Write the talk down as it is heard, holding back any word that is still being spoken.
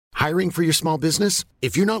Hiring for your small business?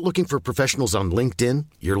 If you're not looking for professionals on LinkedIn,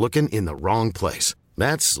 you're looking in the wrong place.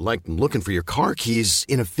 That's like looking for your car keys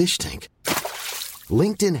in a fish tank.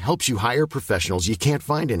 LinkedIn helps you hire professionals you can't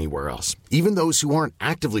find anywhere else, even those who aren't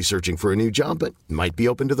actively searching for a new job but might be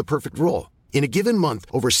open to the perfect role. In a given month,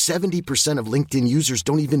 over 70% of LinkedIn users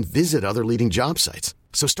don't even visit other leading job sites.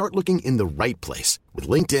 So start looking in the right place. With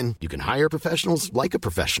LinkedIn, you can hire professionals like a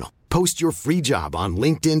professional. Post your free job on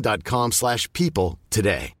linkedin.com/people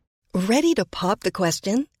today. Ready to pop the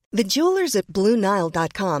question? The jewelers at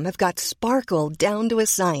BlueNile.com have got sparkle down to a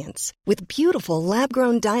science with beautiful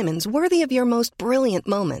lab-grown diamonds worthy of your most brilliant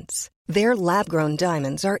moments. Their lab-grown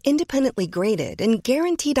diamonds are independently graded and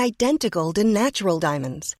guaranteed identical to natural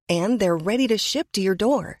diamonds, and they're ready to ship to your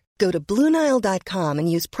door. Go to BlueNile.com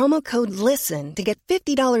and use promo code LISTEN to get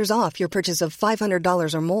 $50 off your purchase of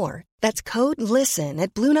 $500 or more. That's code LISTEN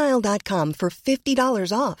at BlueNile.com for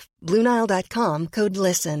 $50 off. BlueNile.com, code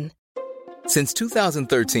LISTEN. Since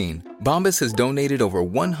 2013, Bombas has donated over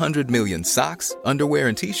 100 million socks, underwear,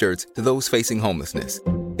 and T-shirts to those facing homelessness.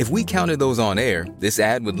 If we counted those on air, this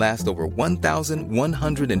ad would last over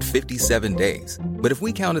 1,157 days. But if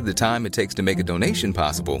we counted the time it takes to make a donation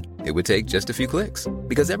possible, it would take just a few clicks.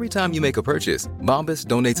 Because every time you make a purchase, Bombas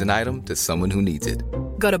donates an item to someone who needs it.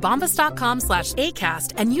 Go to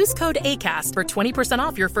bombas.com/ACAST and use code ACAST for 20%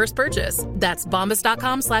 off your first purchase. That's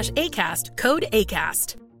bombas.com/ACAST, code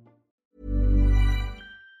ACAST.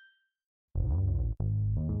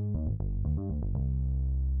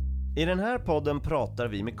 I den här podden pratar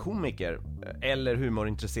vi med komiker eller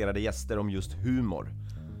humorintresserade gäster om just humor.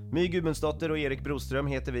 My Gudmundsdotter och Erik Broström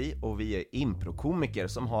heter vi och vi är improkomiker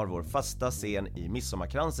som har vår fasta scen i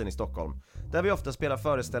Midsommarkransen i Stockholm, där vi ofta spelar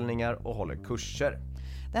föreställningar och håller kurser.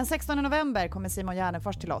 Den 16 november kommer Simon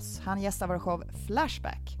Gärdenfors till oss. Han gästar vår show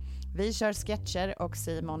Flashback. Vi kör sketcher och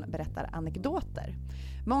Simon berättar anekdoter.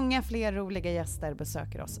 Många fler roliga gäster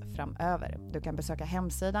besöker oss framöver. Du kan besöka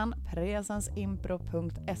hemsidan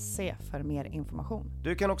presensimpro.se för mer information.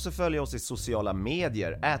 Du kan också följa oss i sociala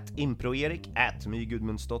medier @improerik,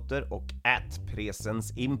 @mygudmundsdotter och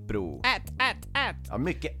 @presensimpro. Ja,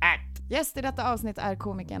 mycket Gäst i detta avsnitt är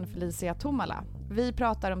komikern Felicia Tomala. Vi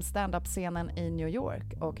pratar om stand-up-scenen i New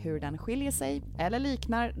York och hur den skiljer sig eller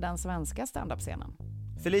liknar den svenska stand-up-scenen.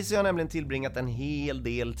 Felicia har nämligen tillbringat en hel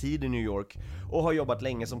del tid i New York och har jobbat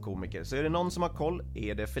länge som komiker. Så är det någon som har koll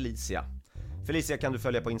är det Felicia. Felicia kan du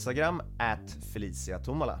följa på Instagram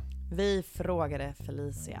 @FeliciaTomala. Vi frågade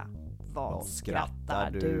Felicia, vad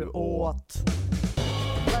skrattar du åt?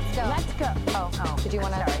 Let's go. Oh. Did you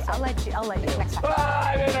want to? I'll let you next time.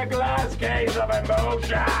 I'm in a glass case of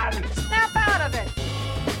emotion. Snap out of it.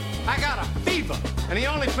 I got a fever, and the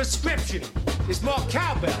only prescription is more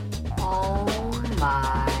cowbell. Oh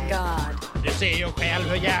my God. Du ser ju själv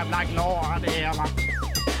hur jävla glad det är, va?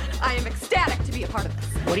 I am ecstatic to be a part of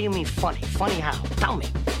this. What do you mean funny? Funny how?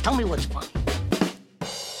 Tell me what's funny.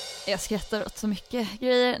 Jag skrattar åt så mycket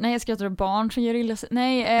grejer. Nej, jag skrattar åt barn som gör illa sig.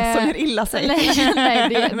 Nej, som gör illa sig? nej,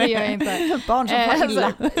 det gör jag inte. Barn som får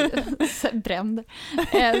illa. Bränd.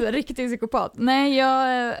 Riktig psykopat. Nej,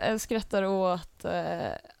 jag skrattar åt...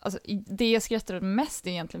 alltså, det jag skrattar åt mest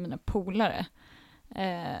är egentligen mina polare.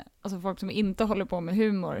 Alltså folk som inte håller på med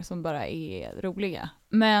humor, som bara är roliga.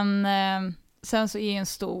 Men sen så är jag en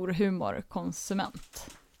stor humorkonsument.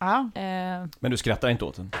 Men du skrattar inte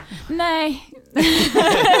åt den? Nej.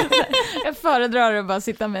 Jag föredrar att bara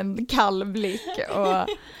sitta med en kall blick och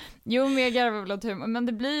jo, men jag garvar väl åt humor. Men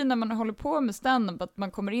det blir när man håller på med stand-up att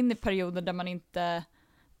man kommer in i perioder där man inte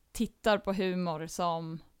tittar på humor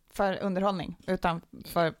som för underhållning, utan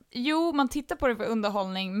för... Jo, man tittar på det för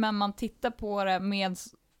underhållning, men man tittar på det med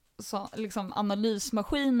så, liksom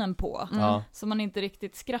analysmaskinen på. Så man inte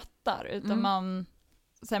riktigt skrattar, utan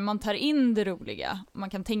man tar in det roliga. Man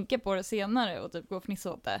kan tänka på det senare och typ gå och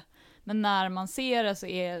fnissa åt det. Men när man ser det så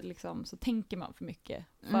är liksom, så tänker man för mycket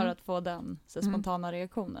för att få den så spontana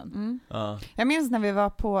reaktionen. Jag minns när vi var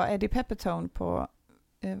på Eddie Peppertone på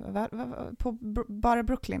bara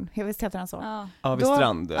Brooklyn, visst heter han så? Ja, vid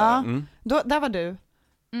Strand. Där var du.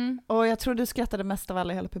 Och jag tror du skrattade mest av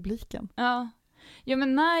alla i hela publiken. Ja,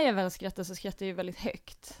 men när jag väl skrattar så skrattar jag ju väldigt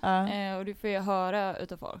högt. Och det får jag höra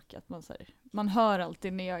utav folk att man hör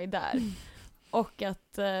alltid när jag är där. Och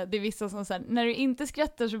att det är vissa som säger, när du inte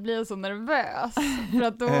skrattar så blir jag så nervös. För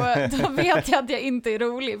att då vet jag att jag inte är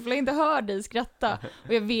rolig. För jag inte hör dig skratta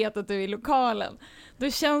och jag vet att du är i lokalen. Då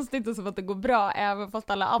känns det inte som att det går bra även fast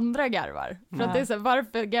alla andra garvar. För att det är så här,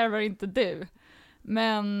 varför garvar inte du?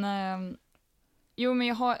 Men jo, men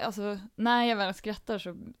jag har, alltså, när jag väl skrattar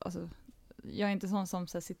så, alltså, jag är inte sån som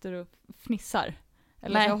så här, sitter och fnissar.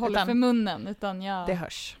 Eller jag håller för munnen, utan jag... Det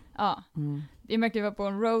hörs. Ja. Jag märkte att jag var på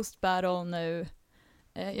en roast battle nu.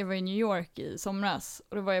 Jag var i New York i somras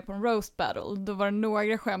och då var jag på en roast battle. Då var det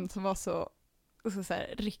några skämt som var så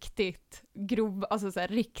här, riktigt grova, alltså så här,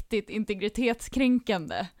 riktigt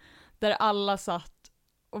integritetskränkande. Där alla satt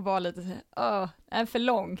och var lite såhär, är för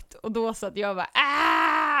långt. Och då satt jag bara,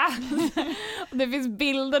 och det finns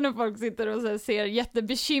bilder när folk sitter och så här, ser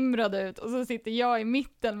jättebekymrade ut. Och så sitter jag i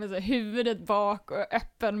mitten med så här, huvudet bak och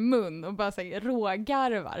öppen mun och bara så här,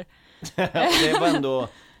 rågarvar.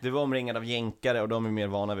 Det var omringad av jänkare och de är mer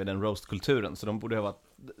vana vid den roastkulturen. Så de borde ha varit,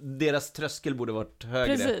 deras tröskel borde ha varit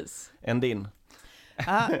högre än din.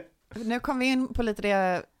 Ja, nu kom vi in på lite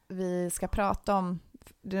det vi ska prata om.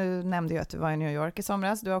 Du nämnde ju att du var i New York i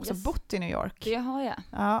somras. Du har också bott i New York. Det har jag.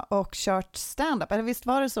 Ja, och kört stand-up. Eller visst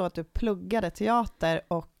var det så att du pluggade teater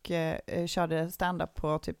och körde stand-up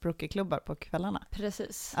på typ rookieklubbar på kvällarna?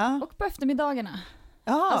 Precis. Ja. Och på eftermiddagarna.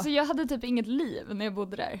 Ja. Alltså jag hade typ inget liv när jag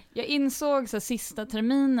bodde där. Jag insåg så här, sista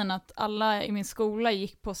terminen att alla i min skola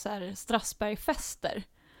gick på så här Strasbergfester.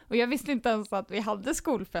 Och jag visste inte ens att vi hade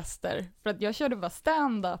skolfester, för att jag körde bara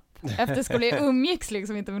stand-up efter skolan. Jag umgicks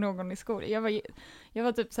liksom inte med någon i skolan. Jag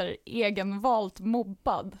var typ så här egenvalt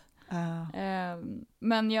mobbad.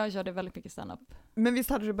 Men jag körde väldigt mycket stand-up. Men visst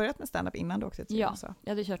hade du börjat med stand-up innan du åkte till USA? Ja,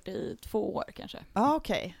 jag hade kört i 2 år kanske.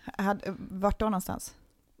 Okej. Vart då någonstans?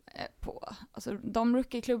 På alltså, de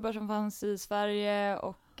rookieklubbar som fanns i Sverige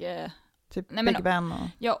och... Typ Big Ben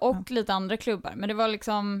och lite andra klubbar. Men det var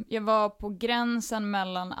liksom, jag var på gränsen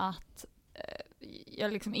mellan att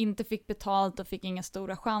jag liksom inte fick betalt och fick inga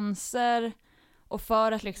stora chanser. Och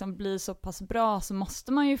för att liksom bli så pass bra så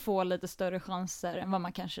måste man ju få lite större chanser än vad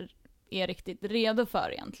man kanske är riktigt redo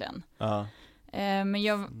för egentligen. Men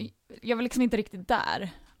jag var liksom inte riktigt där.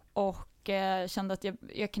 Och kände att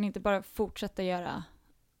jag kan inte bara fortsätta göra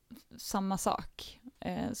samma sak.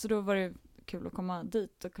 Så då var det kul att komma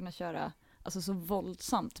dit och kunna köra alltså så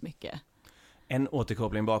våldsamt mycket. En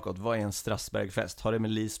återkoppling bakåt, vad är en Strasbergfest? Har det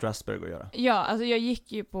med Lee Strasberg att göra? Ja, alltså jag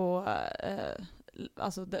gick ju på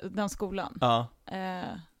alltså den skolan. Ja.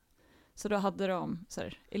 Så då hade de så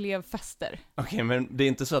här, elevfester. Okej, men det är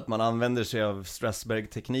inte så att man använder sig av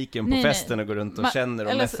Strasberg-tekniken på festen och går runt och känner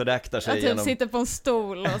och methodaktar sig genom... Jag typ sitter på en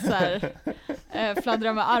stol och så här,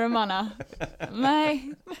 fladdrar med armarna.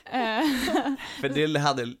 Nej. För det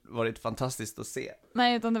hade varit fantastiskt att se.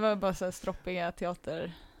 Nej, utan det var bara så här stroppiga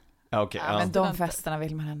teater. Men de festerna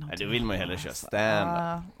vill man ändå. Nej, det vill man ju hellre köra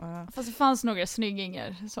stand-up. Fast det fanns några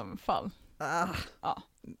snyggingar som fall.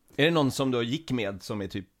 Är det någon som du gick med som är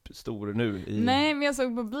typ stor nu? Nej, men jag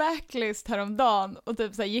såg på Blacklist häromdagen och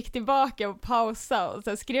typ så här gick tillbaka och pausade och så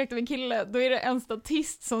här skrek till en kille. Då är det en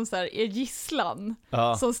statist som så här är gisslan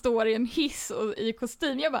som står i en hiss och i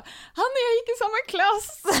kostym. Jag bara, han och jag gick i samma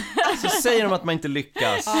klass. Så säger de att man inte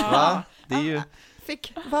lyckas, va? Det är ju...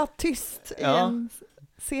 Fick vara tyst i en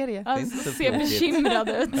serie. Alltså, ser bekymrad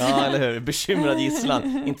ut. Ja, eller hur? Bekymrad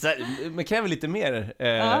gisslan. Inte så här, men kräver lite mer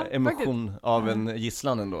emotion faktiskt. Av en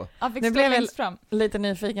gisslan ändå. Nu blev jag lite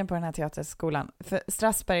nyfiken på den här teaterskolan. För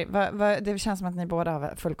Strasberg, det känns som att ni båda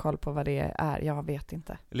har full koll på vad det är. Jag vet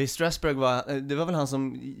inte. Lee Strasberg det var väl han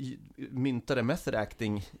som myntade method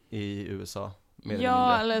acting i USA?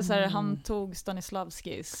 Ja, eller så här, han tog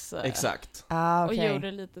Stanislavskis exakt. Och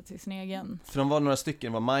gjorde lite till sin egen. För de var några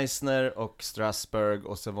stycken, det var Meisner och Strasberg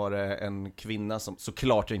och så var det en kvinna som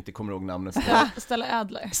såklart jag inte kommer ihåg namnet. Stella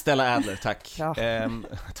Adler, tack.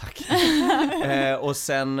 Tack. Och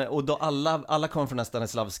sen, och då alla kom från den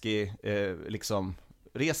Stanislavski liksom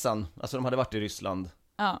resan, alltså de hade varit i Ryssland.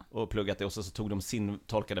 Och pluggat det och så tog de sin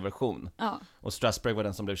tolkade version. Och Strasberg var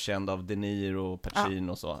den som blev känd av De Niro och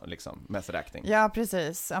Pacino och så liksom, method acting. Ja,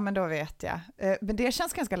 precis. Ja, men då vet jag. Men det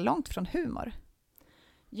känns ganska långt från humor.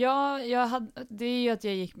 Ja, det är ju att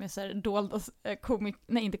jag gick med så här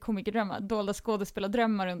dolda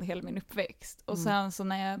skådespelardrömmar under hela min uppväxt. Och sen så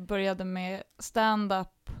när jag började med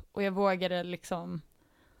stand-up och jag vågade liksom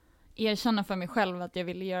erkänna för mig själv att jag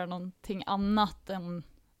ville göra någonting annat än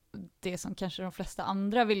det som kanske de flesta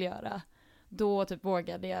andra vill göra, då typ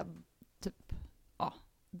vågade jag typ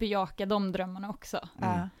bejaka de drömmarna också.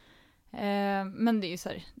 Men det är ju så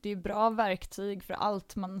här, det är ju bra verktyg för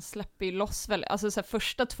allt, man släpper ju loss väl. Alltså så här,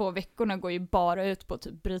 första 2 veckorna går ju bara ut på att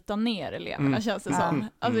typ bryta ner eleverna, känns det som.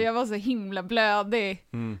 Alltså jag var så himla blödig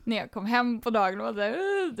när jag kom hem på dagen och var så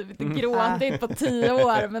här, typ inte gråtit på 10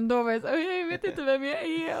 år, men då var jag så här, jag vet inte vem jag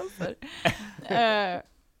är. Alltså.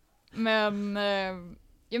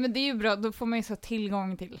 Men det är ju bra, då får man ju så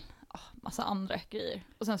tillgång till massa andra grejer.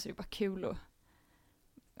 Och sen så är det bara kul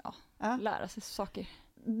att lära sig saker.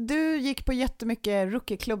 Du gick på jättemycket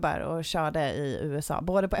rookieklubbar och körde i USA,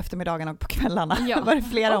 både på eftermiddagarna och på kvällarna. Ja. Var det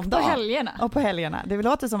flera om dagen? Och på helgerna. Och på helgerna. Det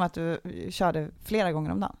låter som att du körde flera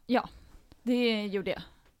gånger om dagen. Ja, det gjorde jag.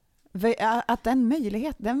 Att den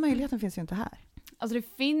möjligheten finns ju inte här. Alltså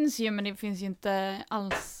det finns ju, men det finns ju inte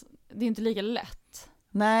alls, det är inte lika lätt.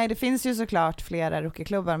 Nej, det finns ju såklart flera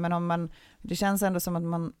rookieklubbar, men det känns ändå som att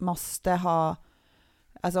man måste ha,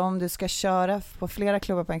 alltså om du ska köra på flera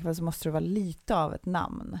klubbar på en kväll så måste du vara lite av ett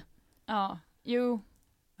namn. Ja, jo.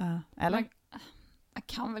 Eller? Man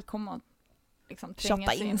kan väl komma och liksom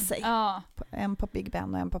shotta in sig. Ja. En på Big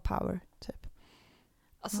Ben och en på Power, typ.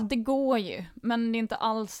 Alltså det går ju, men det är inte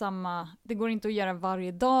alls samma, det går inte att göra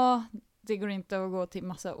varje dag, det går inte att gå till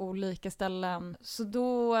massa olika ställen. Så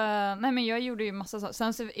då, nej men jag gjorde ju massa saker.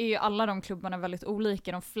 Sen så är ju alla de klubbarna väldigt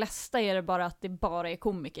olika, de flesta är det bara att det bara är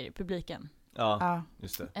komiker i publiken. Ja,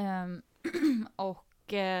 just det. Och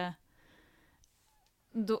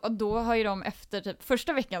då har ju de efter typ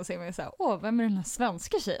första veckan så är man ju såhär, vem är den här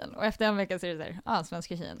svenska tjejen? Och efter en vecka så är det såhär,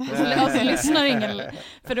 svenska tjejen. Och så lyssnar ingen.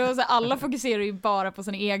 För då så alla fokuserar ju bara på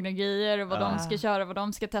sina egna grejer och vad de ska köra, vad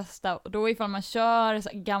de ska testa. Och då ifall man kör så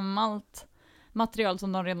gammalt material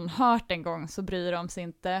som de redan hört en gång så bryr de sig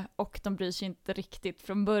inte. Och de bryr sig inte riktigt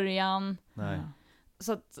från början. Nej.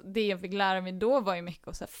 Så att det jag fick lära mig då var ju mycket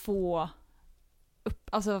att så här, få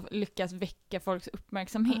alltså lyckas väcka folks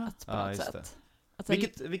uppmärksamhet på något sätt. Det. Alltså,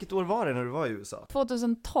 vilket år var det när du var i USA?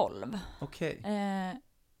 2012. Okej.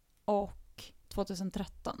 Och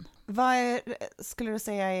 2013. Vad skulle du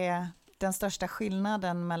säga är den största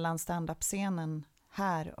skillnaden mellan stand-up-scenen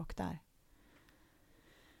här och där?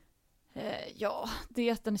 Ja, det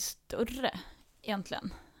är att den är större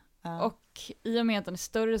egentligen. Och i och med att den är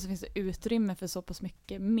större så finns det utrymme för så pass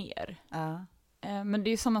mycket mer. Men det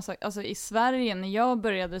är ju samma sak, alltså i Sverige när jag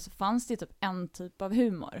började så fanns det typ en typ av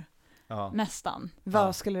humor. Nästan.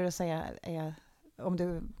 Vad skulle du säga är, om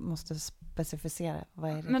du måste specificera,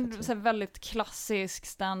 vad är det? Men så väldigt klassisk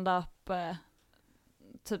stand-up,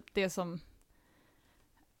 typ det som,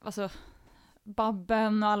 alltså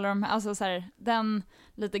Babben och alla de här, alltså så här, den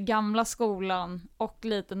lite gamla skolan och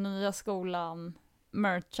lite nya skolan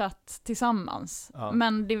merchat tillsammans.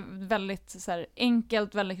 Men det är väldigt så här,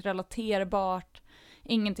 enkelt, väldigt relaterbart,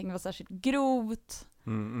 ingenting var särskilt grovt.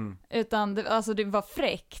 Utan det var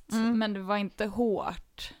fräckt, men det var inte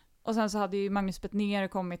hårt. Och sen så hade ju Magnus Bettner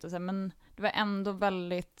kommit och så här, men det var ändå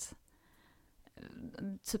väldigt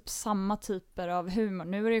typ samma typer av humor.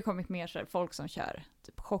 Nu har det ju kommit mer så här, folk som kör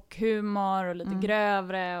typ chockhumor och lite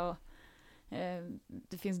grövre och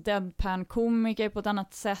det finns deadpan-komiker på ett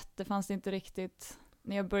annat sätt. Det fanns det inte riktigt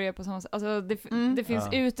när jag började på samma sätt. Alltså det finns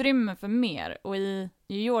utrymme för mer, och i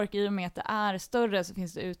New York, i och med att det är större, så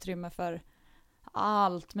finns det utrymme för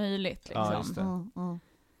allt möjligt liksom. Ja, just det.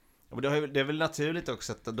 Och det är väl naturligt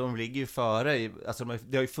också att de ligger ju före alltså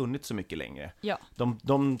det har ju funnits så mycket längre. Ja.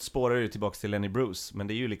 De spårar ju tillbaka till Lenny Bruce, men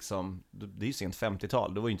det är ju liksom, det är ju sent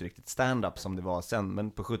 50-tal, det var ju inte riktigt stand-up som det var sen,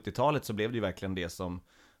 men på 70-talet så blev det ju verkligen det som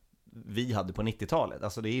vi hade på 90-talet.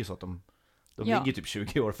 Alltså det är ju så att de ligger ju typ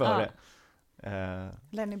 20 år före.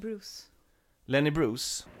 Lenny Bruce. Lenny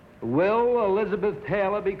Bruce. Will Elizabeth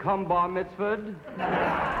Taylor become bar mitzvahed?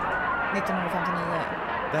 1959.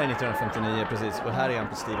 Det här är 1959, precis. Och här är han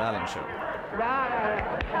på Steve Allen show.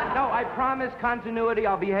 No, I promise continuity,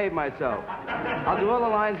 I'll behave myself. I'll do all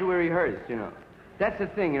the lines that were rehearsed, you know. That's the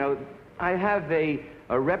thing, you know. I have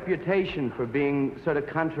a reputation for being sort of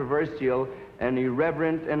controversial and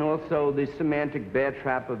irreverent, and also the semantic bear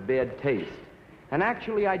trap of bad taste. And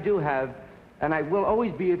actually I do have, and I will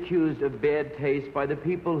always be accused of bad taste by the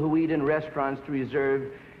people who eat in restaurants to reserve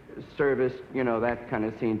service, you know, that kind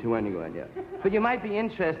of scene to anyone, yeah. But you might be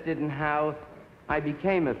interested in how I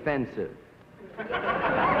became offensive.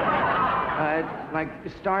 Like,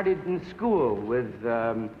 started in school with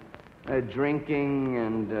drinking,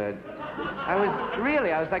 and I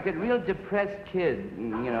was like a real depressed kid,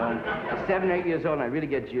 you know, 7 or 8 years old, and I really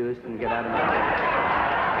get juiced and get out of my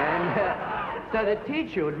and so the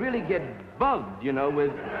teacher would really get bugged, you know,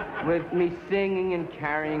 with me singing and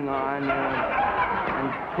carrying on,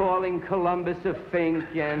 and calling Columbus a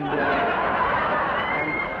fink,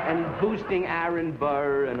 and boosting Aaron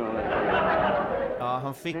Burr and all that.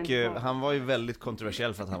 Ja, han var ju väldigt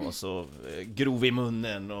kontroversiell för att han var så grov i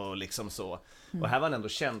munnen och liksom så. Och här var han ändå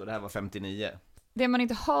känd, och det här var 59. Det man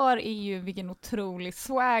inte hör är ju vilken otrolig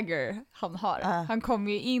swagger han har. Han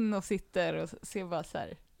kommer ju in och sitter och ser bara så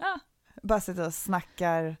här, bara sitter och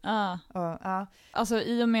snackar. Alltså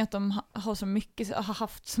i och med att de har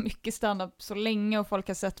haft så mycket stand-up så länge, och folk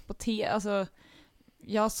har sett på tv. Alltså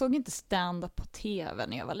jag såg inte stand-up på tv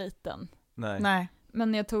när jag var liten. Nej.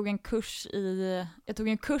 Men jag tog en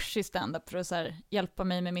kurs i stand-up för att så här, hjälpa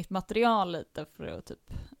mig med mitt material lite för att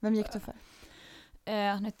typ... Vem gick du för?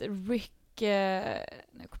 Han heter Rick...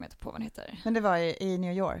 nu kommer jag inte på vad han heter. Men det var i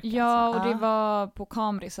New York? Ja, alltså. och det var på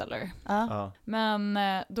Comedy Cellar. Men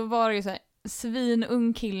då var det ju så här,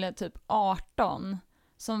 svinung kille, typ 18,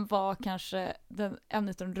 som var kanske en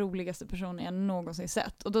av de roligaste personer jag någonsin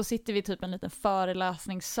sett. Och då sitter vi typ i en liten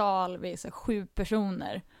föreläsningssal, vi är så här 7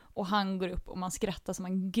 personer. Och han går upp och man skrattar som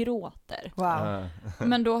man gråter. Wow.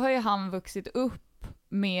 Men då har ju han vuxit upp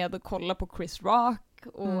med att kolla på Chris Rock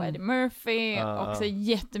och Eddie Murphy och så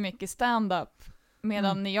jättemycket stand-up.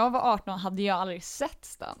 Medan när jag var 18 hade jag aldrig sett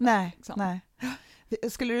stand-up. Nej, liksom. nej.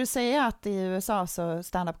 Skulle du säga att i USA så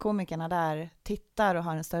stand-up-komikerna där tittar och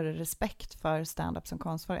har en större respekt för stand-up som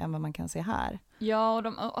konstform än vad man kan se här? Ja, och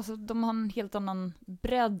de har en helt annan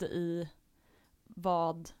bredd i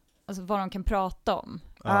vad de kan prata om.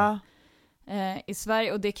 Ja. I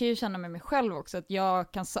Sverige, och det kan jag ju känna med mig själv också, att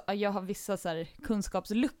jag har vissa så här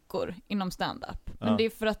kunskapsluckor inom stand-up. Men det är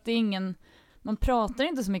för att det är man pratar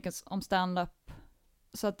inte så mycket om stand-up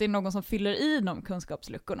så att det är någon som fyller i de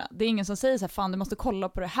kunskapsluckorna. Det är ingen som säger så här, fan du måste kolla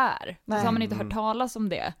på det här. Så har man inte hört talas om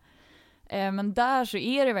det. Men där så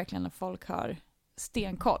är det verkligen att folk har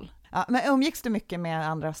stenkoll. Ja, men umgicks du mycket med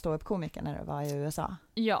andra ståuppkomiker när du var i USA?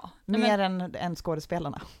 Ja. Mer än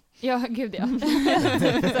skådespelarna? Ja, gud ja.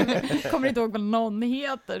 Kommer inte ihåg vad någon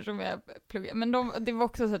heter som jag pluggade. Men det var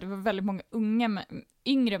också så att det var väldigt många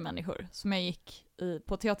yngre människor som jag gick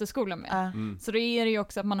på teaterskolan med. Så då är det ju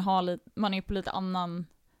också att man är på lite annan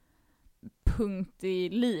punkt i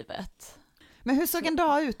livet. Men hur såg en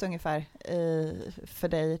dag ut ungefär för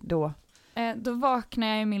dig då? Då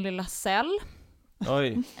vaknade jag i min lilla cell.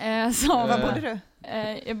 Oj. Var bodde du?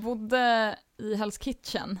 Jag bodde i Hell's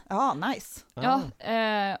Kitchen. Ja, nice. Ja,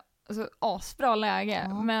 alltså asbra läge.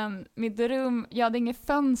 Men mitt rum, jag hade inget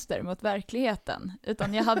fönster mot verkligheten.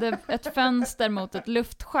 Utan jag hade ett fönster mot ett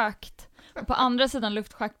luftschakt. Och på andra sidan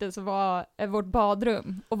luftschaktet så var vårt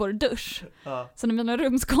badrum och vår dusch. Så när mina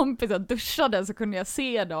rumskompisar duschade så kunde jag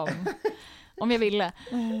se dem om jag ville.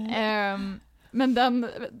 Men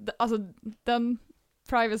den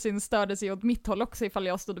privacyn störde sig åt mitt håll också ifall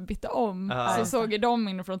jag stod och bytte om. Så såg jag dem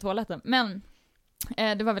inifrån toaletten. Men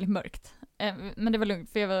det var väldigt mörkt. Men det var lugnt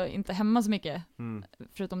för jag var inte hemma så mycket.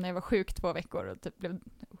 Förutom när jag var sjuk 2 veckor och typ blev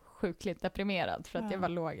sjukligt deprimerad för att jag var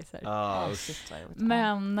låg.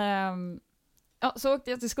 Men så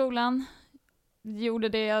åkte jag till skolan. Gjorde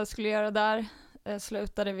det jag skulle göra där.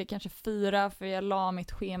 Slutade vid kanske 4 för jag la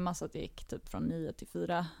mitt schema så att det gick typ från 9 till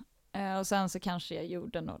 4. Och sen så kanske jag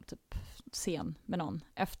gjorde någon typ scen med någon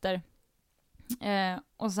efter.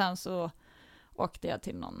 Och sen så åkte jag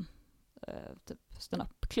till någon typ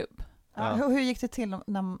stand-up-klubb. Hur gick det till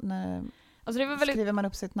alltså det var väldigt, skriver man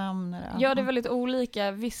upp sitt namn? Ja, det är väldigt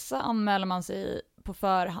olika. Vissa anmäler man sig på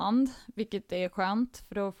förhand, vilket är skönt,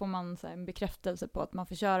 för då får man så här, en bekräftelse på att man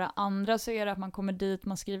får köra. Andra så är det att man kommer dit,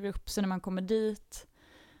 man skriver upp sig när man kommer dit.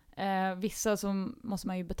 Vissa så måste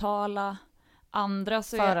man ju betala. Andra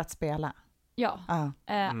så för att spela? Ja.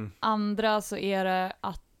 Andra så är det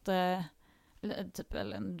att typ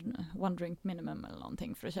en one drink minimum eller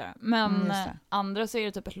någonting för att köra. Men andra så är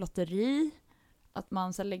det typ ett lotteri, att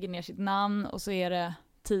man så lägger ner sitt namn och så är det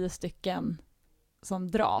 10 stycken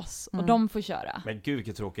som dras och de får köra. Men gud,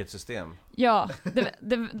 vilket tråkigt system. Ja,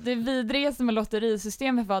 det vidrigaste med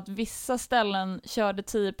lotterisystemet var att vissa ställen körde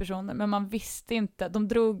 10 personer men man visste inte, de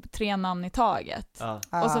drog 3 namn i taget.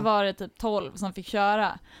 Och så var det typ 12 som fick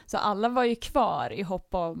köra. Så alla var ju kvar i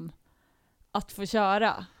hopp om att få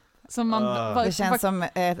köra. Så det känns som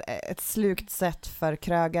ett slukt sätt för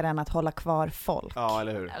krögaren att hålla kvar folk. Ja,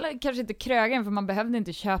 eller hur? Eller kanske inte krögaren, för man behövde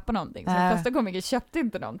inte köpa någonting. Så de flesta komiker köpte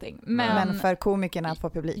inte någonting. Men för komikerna att få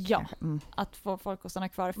publik. Ja, att få folk att stanna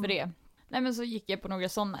kvar för det. Nej, men så gick jag på några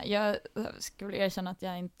sådana. Jag skulle erkänna att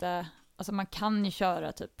jag inte... Alltså man kan ju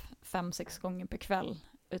köra typ 5-6 gånger per kväll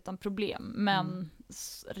utan problem. Men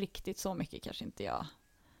riktigt så mycket kanske inte jag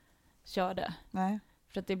körde. Nej.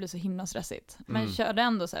 För att det blir så himla stressigt. Men jag körde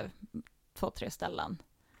ändå så här 2-3 ställen.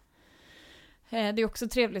 Det är också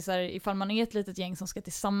trevligt så här, ifall man är ett litet gäng som ska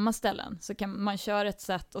till samma ställen. Så kan man köra ett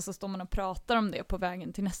sätt och så står man och pratar om det på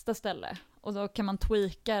vägen till nästa ställe. Och då kan man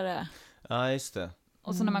tweaka det. Ja, just det.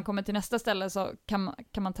 Och så när man kommer till nästa ställe så kan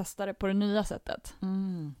man testa det på det nya sättet.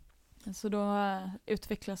 Så då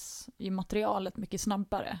utvecklas ju materialet mycket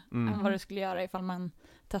snabbare än vad det skulle göra ifall man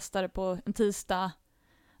testar det på en tisdag.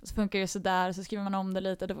 Så funkar det så där, så skriver man om det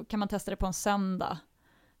lite. Då kan man testa det på en söndag.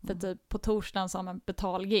 För typ på torsdagen så har man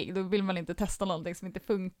betalgig. Då vill man inte testa någonting som inte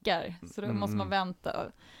funkar. Så då måste man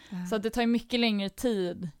vänta. Så att det tar ju mycket längre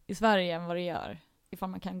tid i Sverige än vad det gör ifall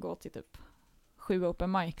man kan gå till typ 7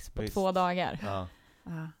 open mics på 2 dagar. Ja.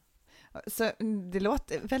 Så det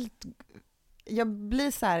låter väldigt... Jag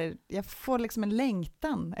blir så här, jag får liksom en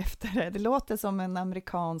längtan efter det. Det låter som en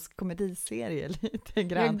amerikansk komediserie lite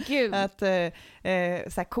grann. Att så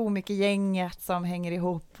här, komikergänget som hänger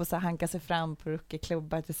ihop och så hankar sig fram på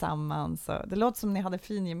ruckeklubbar tillsammans. Så det låter som ni hade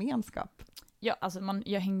fin gemenskap. Ja, alltså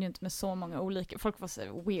jag hängde ju inte med så många olika, folk var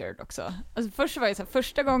så weird också. Alltså först var det så här,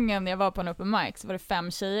 första gången jag var på en open mic så var det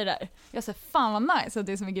 5 tjejer där. Jag sa fan vad nice att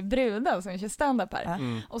det är så mycket brudar som kör stand-up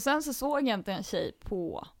här. Och sen så såg jag inte en tjej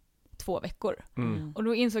på 2 veckor. Och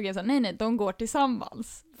då insåg jag så här, nej, de går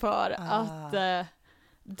tillsammans för att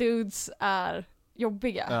dudes är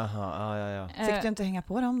jobbiga. Jaha, Fick du inte hänga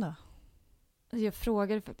på dem då? Jag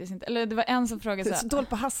frågade faktiskt inte. Eller det var en som frågade så här. Så dåligt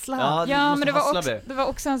på hassla. Ja, men det var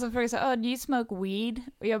också en som frågade så här, do you smoke weed?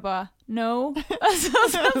 Och jag bara, no. och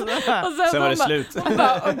sen var det slut. Hon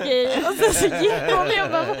bara, okej. Och sen så gick hon och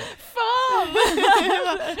jag bara, fan!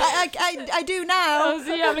 I do now. Jag var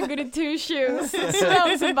så jävla good in 2 shoes.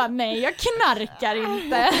 Och så bara, nej, jag knarkar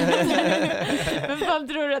inte. Men vad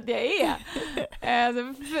tror du att jag är?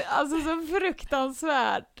 Alltså så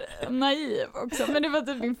fruktansvärt naiv också. Men det var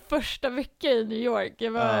typ min första vecka i New York.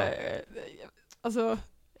 Jag var,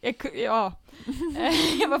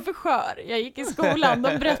 jag var för skör. Jag gick i skolan,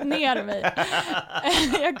 de bröt ner mig.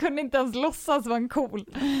 Jag kunde inte ens låtsas vara en cool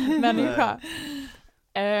människa.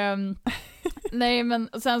 Nej, men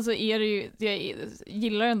sen så är det ju, jag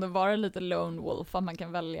gillar ändå att vara lite lone wolf, att man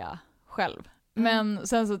kan välja själv. Men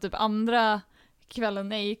sen så typ andra kvällen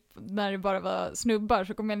när det bara var snubbar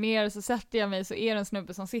så kom jag ner och så sätter jag mig, så är det en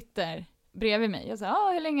snubbe som sitter bredvid mig. Jag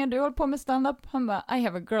sa, hur länge har du hållit på med stand-up? Han bara, I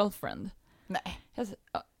have a girlfriend. Nej. Jag sa,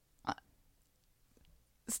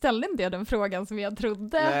 ställde inte jag den frågan som jag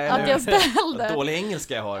trodde att jag ställde? Dålig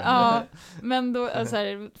engelska jag har. Ja, men då, alltså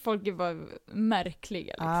här, folk är bara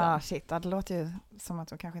märkliga liksom. Shit, det låter ju som att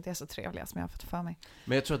de kanske inte är så trevliga som jag har fått för mig.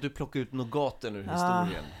 Men jag tror att du plockar ut nogaten ur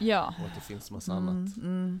historien. Ja. Och att det finns massa annat.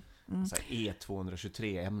 Så här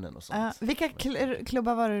E223 ämnen och sånt. Vilka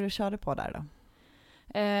klubbar var det du körde på där då?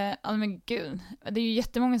 Men gud, det är ju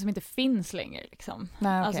jättemånga som inte finns längre liksom.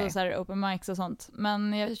 Nej, okay. Alltså så här open mics och sånt.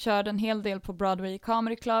 Men jag körde en hel del på Broadway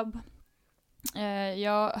Comedy Club.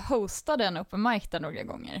 Jag hostade en open mic där några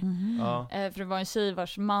gånger. För det var en tjej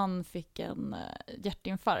vars man fick en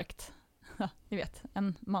hjärtinfarkt. Ni vet,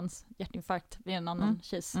 en mans hjärtinfarkt vid en annan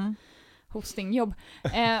tjejs hostingjobb.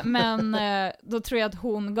 Men då tror jag att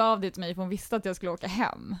hon gav det till mig för hon visste att jag skulle åka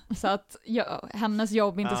hem. Så att hennes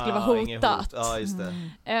jobb inte skulle vara hotat. Just det.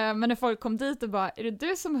 Men när folk kom dit och bara, är det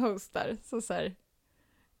du som hostar? Så här,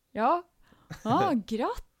 ja.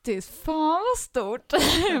 Grattis, fan vad stort.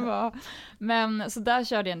 Men så där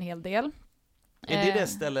körde jag en hel del. Är det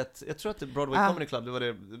stället, jag tror att det Broadway Comedy Club, det var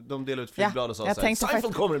det, de delade ut flygblad och så.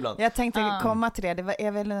 Seinfeld kommer ibland. Jag tänkte komma till det. Det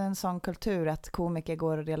är väl en sån kultur att komiker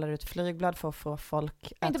går och delar ut flygblad för att få folk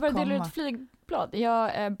att komma. Inte bara delar ut flygblad.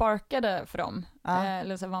 Jag barkade för dem.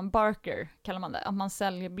 Eller så var en barker kallar man det. Att man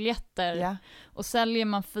säljer biljetter. Och säljer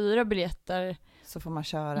man 4 biljetter så får man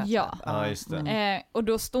köra. Ja, just det. Och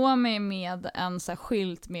då står man med en så här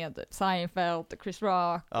skylt med Seinfeld, Chris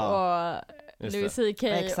Rock och Louis CK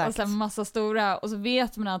och så massa stora, och så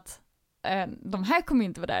vet man att de här kommer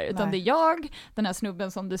inte vara där, utan det är jag, den här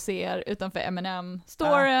snubben som du ser utanför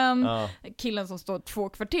M&M-storen, killen som står 2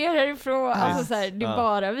 kvarter härifrån, alltså så här, det är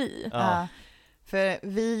bara vi. För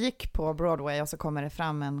vi gick på Broadway och så kommer det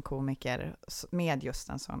fram en komiker med just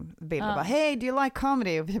en sån bild och bara, hey, do you like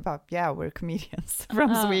comedy? Och vi bara, yeah, we're comedians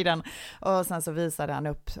from Sweden. Och sen så visade han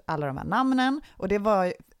upp alla de här namnen, och det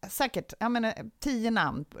var säkert, 10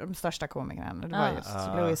 namn, de största komikerna. Det var just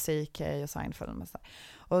Louis CK och Seinfeld.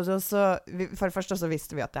 Och då så, för det första så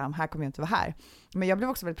visste vi att de här kommer ju inte vara här. Men jag blev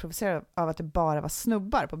också väldigt provocerad av att det bara var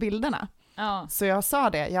snubbar på bilderna. Så jag sa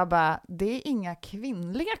det, jag bara, det är inga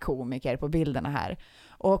kvinnliga komiker på bilderna här.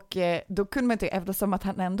 Och då kunde man inte, eftersom att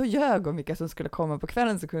han ändå ljög om vilka som skulle komma på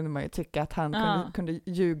kvällen, så kunde man ju tycka att han kunde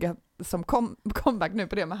ljuga som comeback nu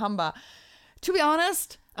på det. Men han bara, to be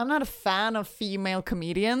honest, I'm not a fan of female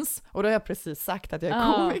comedians. Och då har jag precis sagt att jag är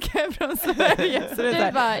komiker från Sverige. Så det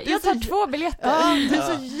är bara, jag tar 2 biljetter. Du är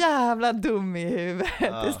så jävla dum i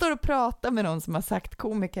huvudet. Du står och pratar med någon som har sagt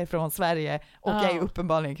komiker från Sverige och jag är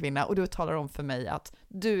uppenbarligen kvinna. Och du talar om för mig att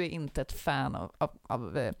du är inte ett fan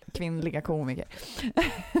av kvinnliga komiker.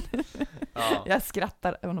 Jag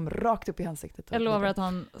skrattar honom rakt upp i ansiktet. Jag lovar att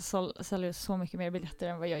han säljer så mycket mer biljetter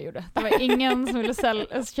än vad jag gjorde. Det var ingen som ville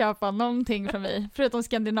köpa någonting från mig, förutom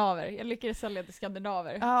skandinaver. Jag lyckades sälja till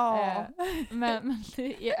skandinaver. Men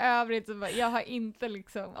i övrigt så jag har inte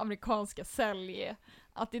liksom amerikanska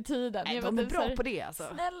sälj-attityden. Nej, de är bra på det alltså.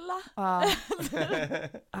 Snälla.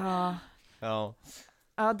 Ja.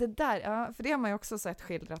 Ja, det där, ja, för det har man ju också sett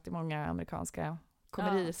skildrat i många amerikanska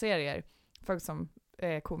komediserier. Folk som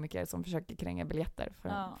komiker som försöker kränga biljetter för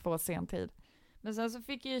att få sentid. Men sen så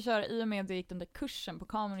fick jag ju köra, i och med att jag gick den där kursen på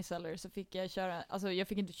Comedy Cellar, så fick jag köra, alltså jag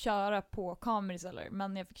fick inte köra på Comedy Cellar,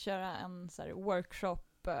 men jag fick köra en så här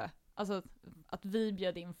workshop, alltså att vi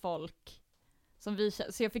bjöd in folk som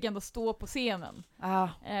så jag fick ändå stå på scenen.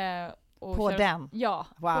 Och på köra, den? Ja,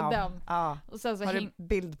 wow. På den. Och sen så har du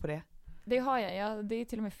bild på det? Det har jag, det är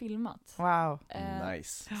till och med filmat. Wow.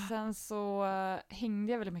 Nice. Sen så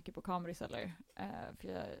hängde jag väldigt mycket på Comedy Cellar, för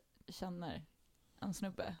jag känner en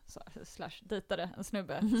snubbe, / dejtade en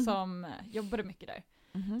snubbe som jobbade mycket där.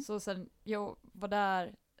 Så sen jag var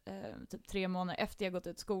där typ 3 månader efter jag gått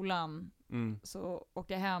ut skolan, så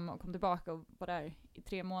åkte jag hem och kom tillbaka och var där i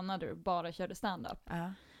 3 månader och bara körde stand-up.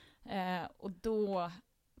 Och då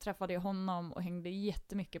träffade jag honom och hängde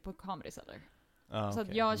jättemycket på Comedy Cellar. Så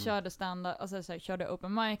att jag körde stand-up, alltså så här, körde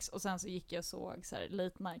open mics, och sen så gick jag och såg så här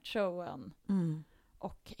late night showen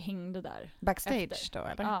och hängde där. Backstage efter. då,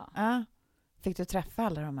 eller? Ja. Fick du träffa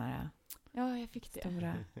alla de här? Ja, jag fick det.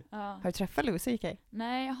 Stora. Har du träffat Louis CK?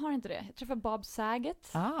 Nej, jag har inte det. Jag träffade Bob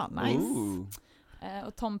Saget. Nice.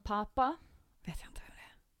 Och Tom Papa. Vet jag inte vem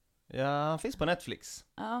det är. Ja, han finns på Netflix.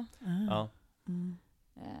 Ja.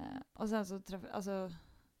 Och sen så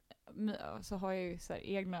så har jag ju så här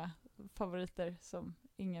egna favoriter som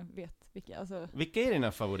ingen vet vilka. Alltså, vilka är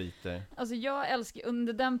dina favoriter? Alltså jag älskar,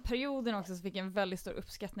 under den perioden också så fick jag en väldigt stor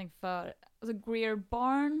uppskattning för Greer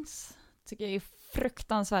Barnes. Tycker jag är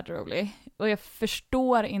fruktansvärt rolig. Och jag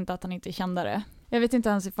förstår inte att han inte kände det. Jag vet inte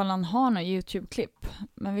ens ifall han har någon YouTube-klipp.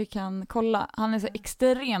 Men vi kan kolla. Han är så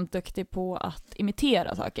extremt duktig på att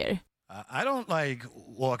imitera saker. I don't like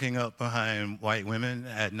walking up behind white women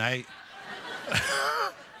at night.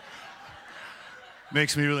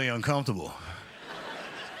 Makes me really uncomfortable.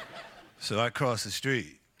 So I cross the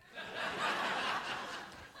street.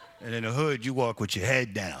 And in the hood, you walk with your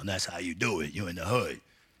head down. That's how you do it. You're in the hood.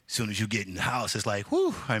 As soon as you get in the house, it's like,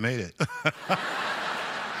 whew, I made it.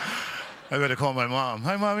 I gotta call my mom.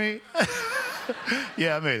 Hi, mommy.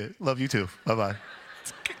 Yeah, I made it. Love you too. Bye-bye.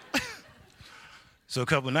 So a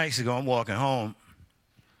couple of nights ago, I'm walking home.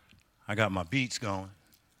 I got my Beats going.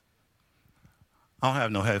 I don't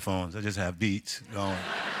have no headphones. I just have Beats going.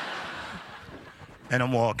 And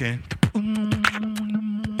I'm walking.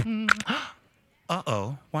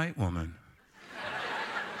 Uh-oh, white woman.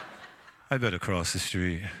 I better cross the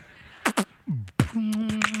street.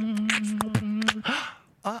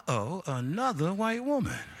 Uh-oh, another white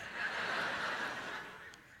woman.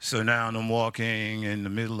 So now I'm walking in the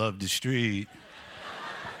middle of the street,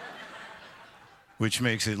 which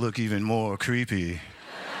makes it look even more creepy.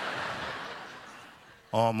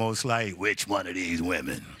 Almost like, which one of these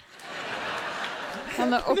women?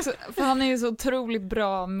 Han är ju så otroligt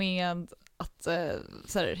bra med att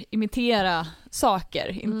så här, imitera saker,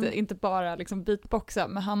 inte bara liksom beatboxa,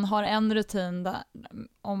 men han har en rutin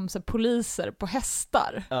om så här, poliser på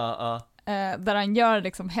hästar. Där han gör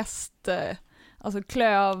liksom häst, alltså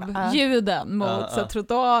klövljuden mot så här,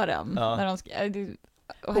 trottoaren. När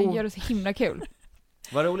och han gör det så himla kul.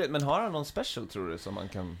 Vad roligt, men har han någon special tror du som man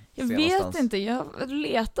kan se någonstans? Jag vet inte, jag har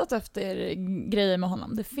letat efter grejer med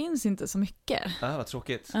honom. Det finns inte så mycket. Vad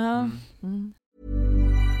tråkigt.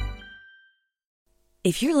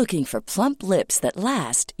 If you're looking for plump lips that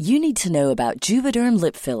last, you need to know about Juvederm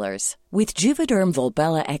lip fillers. With Juvederm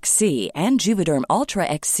Volbella XC and Juvederm Ultra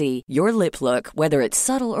XC, your lip look, whether it's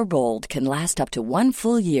subtle or bold, can last up to 1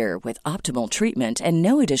 full year with optimal treatment and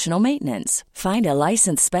no additional maintenance. Find a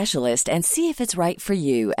licensed specialist and see if it's right for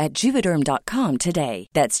you at Juvederm.com today.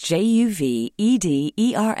 That's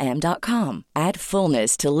JUVEDERM.com. Add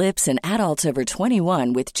fullness to lips in adults over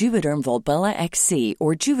 21 with Juvederm Volbella XC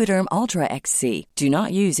or Juvederm Ultra XC. Do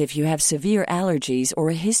not use if you have severe allergies or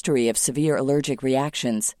a history of severe allergic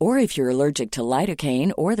reactions, or if you're allergic to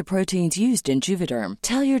lidocaine or the proteins used in Juvederm.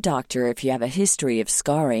 Tell your doctor if you have a history of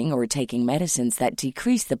scarring or taking medicines that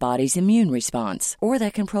decrease the body's immune response or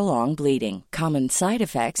that can prolong bleeding. Common side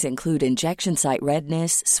effects include injection site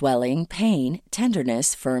redness, swelling, pain,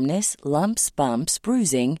 tenderness, firmness, lumps, bumps,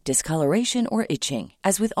 bruising, discoloration, or itching.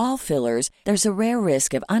 As with all fillers, there's a rare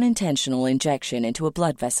risk of unintentional injection into a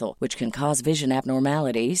blood vessel, which can cause vision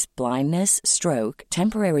abnormalities, blindness, stroke,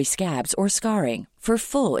 temporary scabs, or scarring. For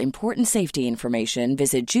full, important safety information,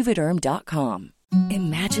 visit Juvederm.com.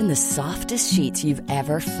 Imagine the softest sheets you've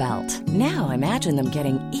ever felt. Now imagine them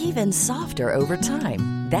getting even softer over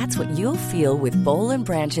time. That's what you'll feel with Boll &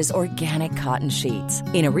 Branch's organic cotton sheets.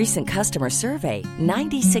 In a recent customer survey,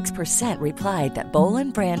 96% replied that Boll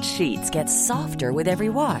 & Branch sheets get softer with every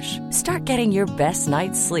wash. Start getting your best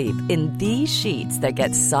night's sleep in these sheets that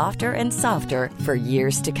get softer and softer for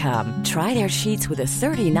years to come. Try their sheets with a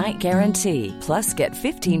 30-night guarantee. Plus, get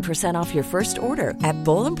 15% off your first order at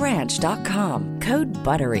bollandbranch.com. Code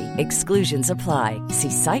BUTTERY. Exclusions apply. See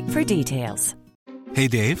site for details. Hey,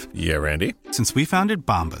 Dave. Yeah, Randy. Since we founded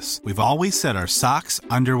Bombas, we've always said our socks,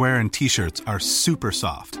 underwear, and T-shirts are super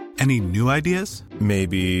soft. Any new ideas?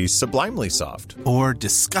 Maybe sublimely soft. Or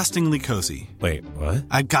disgustingly cozy. Wait, what?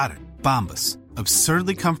 I got it. Bombas.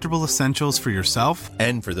 Absurdly comfortable essentials for yourself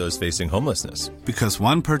and for those facing homelessness. Because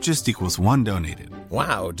one purchased equals one donated.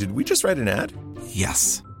 Wow, did we just write an ad?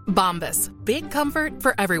 Yes. Bombas. Big comfort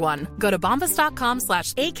for everyone. Go to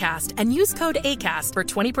bombas.com/ACAST and use code ACAST for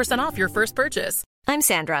 20% off your first purchase. I'm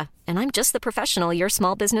Sandra, and I'm just the professional your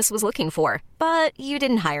small business was looking for. But you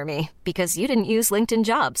didn't hire me because you didn't use LinkedIn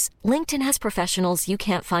Jobs. LinkedIn has professionals you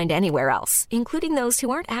can't find anywhere else, including those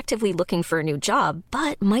who aren't actively looking for a new job,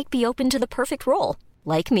 but might be open to the perfect role,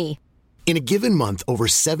 like me. In a given month, over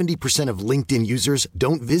 70% of LinkedIn users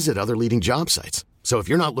don't visit other leading job sites. So if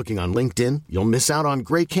you're not looking on LinkedIn, you'll miss out on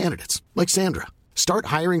great candidates like Sandra. Start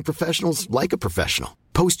hiring professionals like a professional.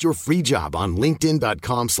 Post your free job on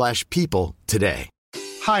linkedin.com/people today.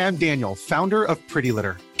 Hi, I'm Daniel, founder of Pretty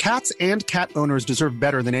Litter. Cats and cat owners deserve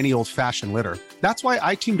better than any old-fashioned litter. That's why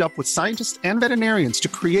I teamed up with scientists and veterinarians to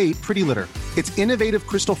create Pretty Litter. Its innovative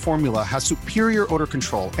crystal formula has superior odor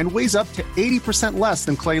control and weighs up to 80% less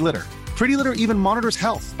than clay litter. Pretty Litter even monitors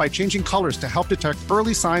health by changing colors to help detect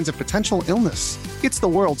early signs of potential illness. It's the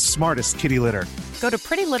world's smartest kitty litter. Go to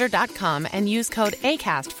prettylitter.com and use code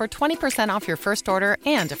ACAST for 20% off your first order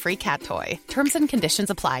and a free cat toy. Terms and conditions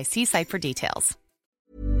apply. See site for details.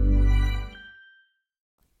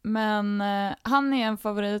 Men han är en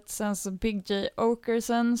favorit. Sen så Big J.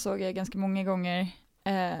 Oakerson såg jag ganska många gånger.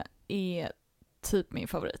 Är typ min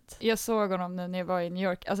favorit. Jag såg honom nu när jag var i New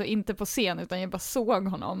York. Alltså inte på scen utan jag bara såg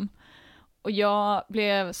honom. Och jag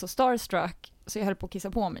blev så starstruck så jag höll på att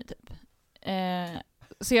kissa på mig typ.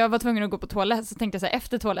 Så jag var tvungen att gå på toalett. Så tänkte jag så här,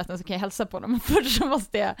 efter toaletten så kan jag hälsa på dem. Men först så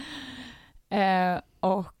måste jag.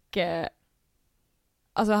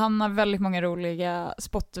 Alltså han har väldigt många roliga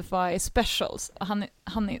Spotify specials.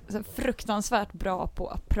 Han är så fruktansvärt bra på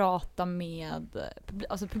att prata med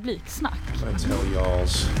publiksnack. I'm gonna tell y'all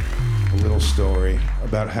a little story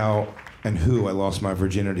about how and who I lost my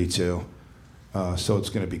virginity to. So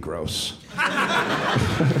it's gonna be gross.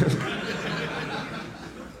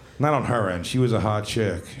 Not on her end. She was a hot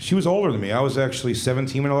chick. She was older than me. I was actually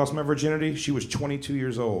 17 when I lost my virginity. She was 22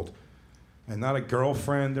 years old. And not a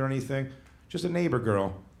girlfriend or anything. Just a neighbor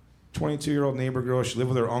girl. 22-year-old neighbor girl. She lived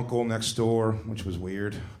with her uncle next door, which was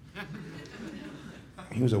weird.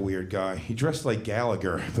 He was a weird guy. He dressed like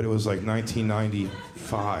Gallagher, but it was like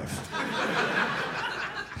 1995.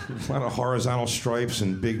 A lot of horizontal stripes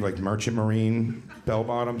and big like merchant marine bell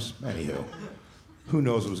bottoms. Anywho, who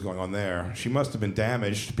knows what was going on there? She must have been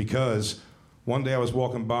damaged because one day I was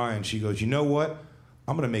walking by and she goes, "You know what?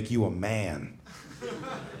 I'm gonna make you a man."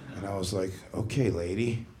 And I was like, "Okay,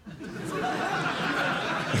 lady."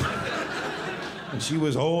 And she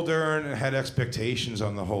was older and had expectations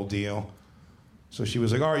on the whole deal. So she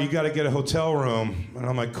was like, "All right, you got to get a hotel room." And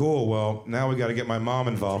I'm like, "Cool, well, now we got to get my mom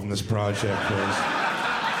involved in this project because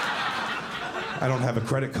I don't have a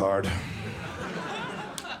credit card."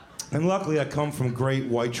 And luckily I come from great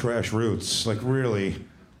white trash roots, like really,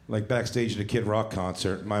 like backstage at a Kid Rock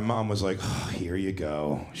concert. My mom was like, "Oh, here you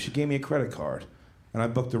go." She gave me a credit card. And I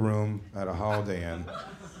booked a room at a Holiday Inn.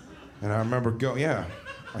 And I remember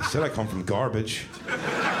I said I come from garbage.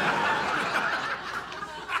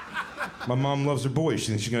 My mom loves her boys. She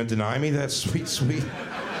thinks she's gonna deny me that sweet, sweet.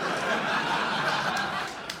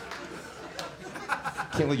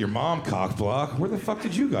 Can't let your mom cock block. Where the fuck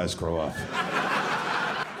did you guys grow up?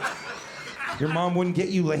 Your mom wouldn't get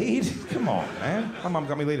you laid? Come on, man. My mom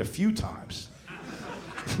got me laid a few times.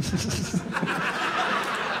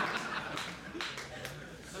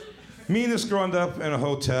 Me and this girl end up in a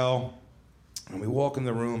hotel, and we walk in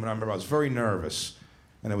the room, and I remember I was very nervous,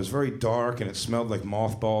 and it was very dark, and it smelled like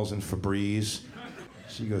mothballs and Febreze.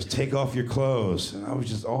 She goes, "Take off your clothes," and I was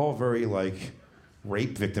just all very like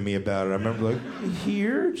rape victim-y about it. I remember like,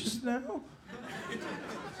 "Here, just now?"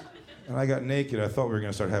 And I got naked. I thought we were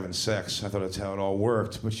gonna start having sex. I thought that's how it all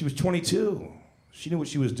worked, but she was 22. She knew what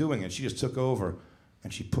she was doing, and she just took over,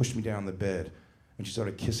 and she pushed me down the bed, and she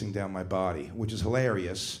started kissing down my body, which is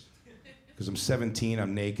hilarious. Because I'm 17,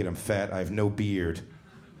 I'm naked, I'm fat, I have no beard.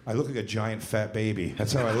 I look like a giant fat baby.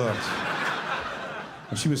 That's how I looked.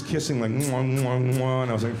 And she was kissing like, mwah, mwah, mwah,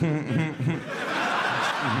 and I was like,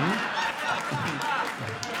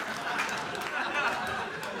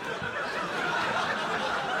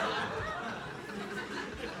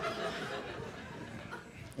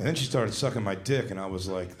 And then she started sucking my dick, and I was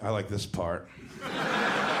like, I like this part.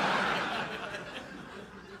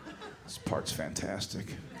 This part's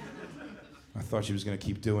fantastic. I thought she was going to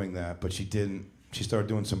keep doing that, but she didn't. She started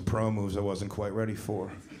doing some pro moves I wasn't quite ready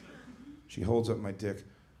for. She holds up my dick,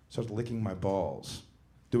 starts licking my balls,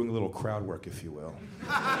 doing a little crowd work, if you will.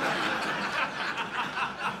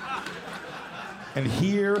 And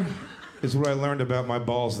here is what I learned about my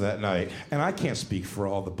balls that night. And I can't speak for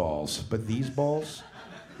all the balls, but these balls,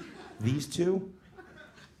 these two,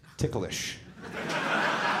 ticklish.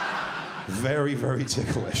 Very, very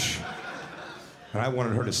ticklish. And I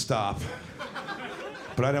wanted her to stop.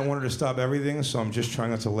 But I didn't want her to stop everything, so I'm just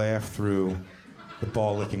trying not to laugh through the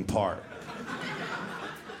ball licking part.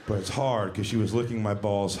 But it's hard because she was licking my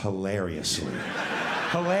balls hilariously.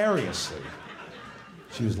 Hilariously.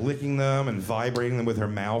 She was licking them and vibrating them with her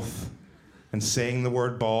mouth and saying the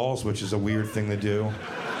word balls, which is a weird thing to do.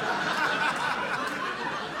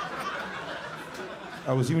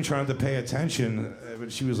 I was even trying to pay attention,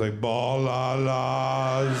 but she was like,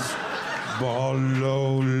 ball-la-las, ball-lo-lo-za,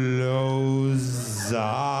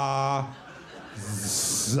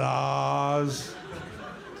 zaz.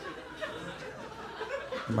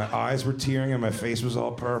 And my eyes were tearing and my face was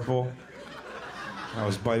all purple. I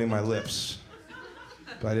was biting my lips,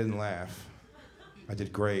 but I didn't laugh. I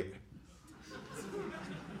did great.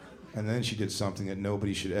 And then she did something that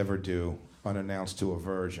nobody should ever do, unannounced to a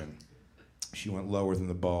virgin. She went lower than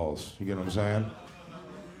the balls. You get what I'm saying?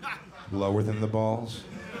 Lower than the balls.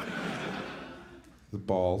 The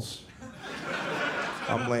balls.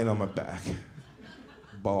 I'm laying on my back.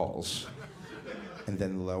 Balls. And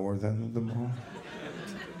then lower than the ball.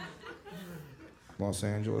 Los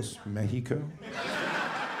Angeles, Mexico.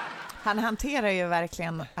 Han hanterar ju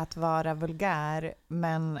verkligen att vara vulgär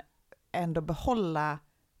men ändå behålla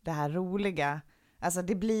det här roliga. Alltså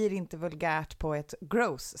det blir inte vulgärt på ett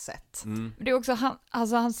gross sätt. Mm. Det är också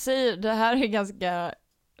han säger det här är ganska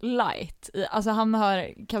light. Alltså han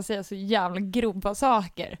kan säga så jävla grova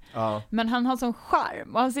saker. Ja. Men han har sån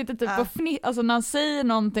charm och han sitter typ och alltså när han säger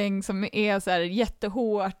någonting som är så här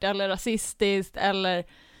jättehårt eller rasistiskt eller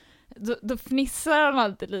då fnissar han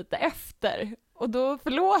alltid lite efter. Och då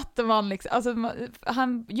förlåter man liksom, alltså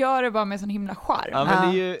han gör det bara med sån himla charm. Ja, men det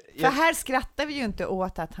är ju, För här skrattar vi ju inte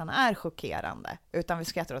åt att han är chockerande, utan vi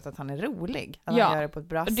skrattar åt att han är rolig. Att han gör det på ett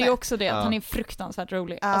bra sätt. Det är också det, att han är fruktansvärt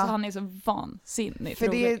rolig. Alltså han är så vansinnigt för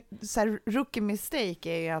rolig. Det är så här, rookie mistake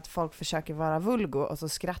är ju att folk försöker vara vulgo och så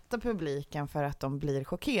skrattar publiken för att de blir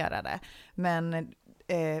chockerade. Men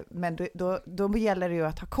då gäller det ju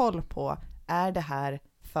att ha koll på, är det här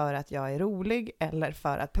för att jag är rolig eller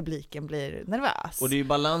för att publiken blir nervös. Och det är ju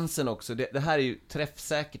balansen också. Det här är ju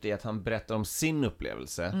träffsäkert i att han berättar om sin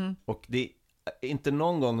upplevelse. Mm. Och det är inte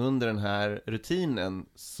någon gång under den här rutinen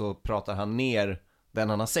så pratar han ner den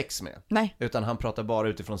han har sex med. Nej. Utan han pratar bara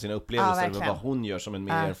utifrån sina upplevelser och vad hon gör som en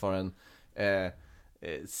mer erfaren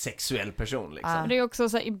sexuell person. Liksom. Det är också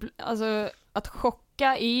så här, alltså, att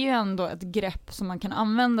chocka är ju ändå ett grepp som man kan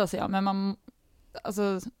använda sig av. Men man,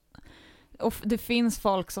 alltså... Och det finns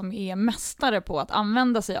folk som är mästare på att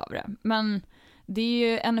använda sig av det. Men det är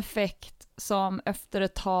ju en effekt som efter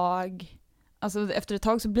ett tag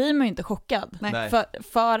så blir man ju inte chockad. Nej.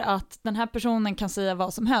 För att den här personen kan säga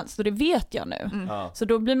vad som helst. Och det vet jag nu. Mm. Ja. Så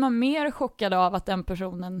då blir man mer chockad av att den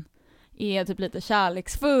personen är typ lite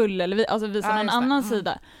kärleksfull. Eller visar en annan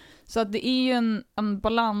sida. Så att det är ju en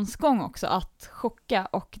balansgång också att chocka,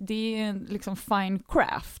 och det är liksom fine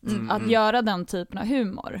craft att göra den typen av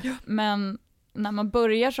humor. Ja. Men när man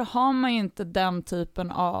börjar så har man ju inte den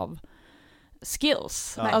typen av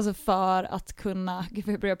skills. Ja. Alltså för att kunna, gud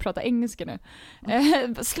jag börjar prata engelska nu.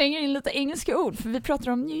 Slänger in lite engelska ord för vi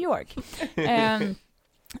pratar om New York.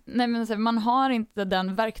 Nej, men man har inte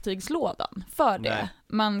den verktygslådan för det. Nej.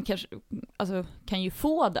 Man kanske kan ju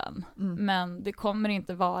få den, men det kommer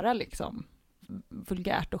inte vara liksom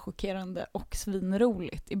vulgärt och chockerande och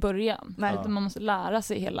svinroligt i början. Nej. Utan man måste lära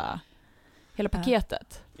sig hela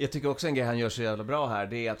paketet. Jag tycker också en grej han gör så jävla bra här,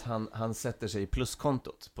 det är att han sätter sig i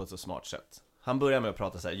pluskontot på ett så smart sätt. Han börjar med att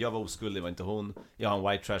prata så här: jag var oskuld, det var inte hon. Jag har en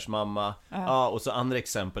white trash mamma. Ja, och så andra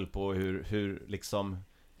exempel på hur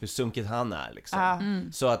sunkigt han är liksom.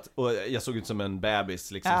 Så att, och jag såg ut som en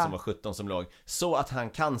bebis liksom, som var 17 som låg. Så att han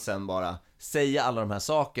kan sen bara säga alla de här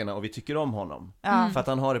sakerna och vi tycker om honom. För att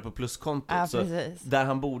han har det på pluskontot. Så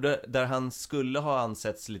där han skulle ha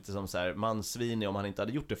ansetts lite som så här mansvinig om han inte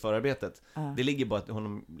hade gjort det förarbetet. Det ligger bara att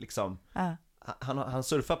honom liksom han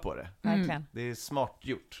surfar på det. Verkligen. Det är smart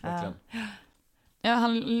gjort, verkligen. Ja,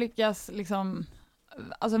 han lyckas liksom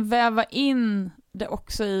alltså väva in det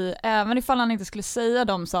också i, även ifall han inte skulle säga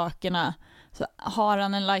de sakerna, så har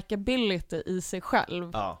han en likability i sig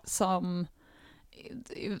själv som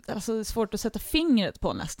alltså det är svårt att sätta fingret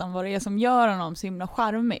på nästan vad det är som gör honom så himla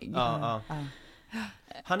charmig.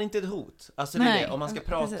 Han är inte ett hot. Alltså det är det. Om man ska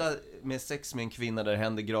prata med sex med en kvinna där det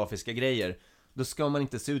händer grafiska grejer, då ska man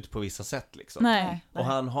inte se ut på vissa sätt liksom. Nej. Och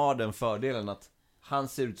han har den fördelen att han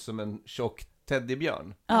ser ut som en tjock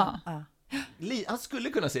teddybjörn. Han skulle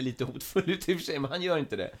kunna se lite hotfull ut i och för sig, men han gör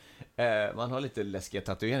inte det. Man har lite läskiga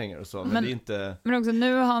tatueringar och så, men det är inte... Men också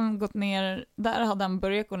nu har han gått ner, där hade han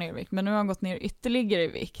börjat gå ner i vikt, men nu har han gått ner ytterligare i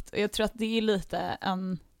vikt. Och jag tror att det är lite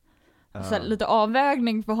en lite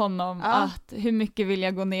avvägning för honom, att hur mycket vill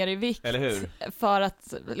jag gå ner i vikt? Eller hur? För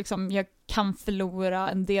att liksom, jag kan förlora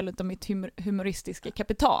en del av mitt humoristiska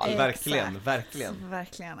kapital. Verkligen.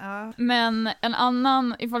 Ja. Men en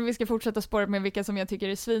annan, ifall vi ska fortsätta spåret med vilka som jag tycker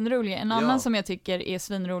är svinroliga, en annan som jag tycker är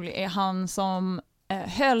svinrolig är han som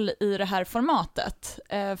höll i det här formatet.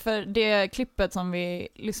 För det klippet som vi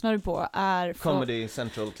lyssnade på är Comedy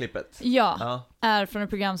Central-klippet. Ja, är från ett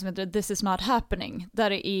program som heter This is not happening, där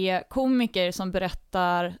det är komiker som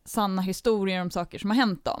berättar sanna historier om saker som har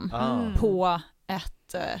hänt dem på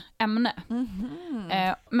ett ämne.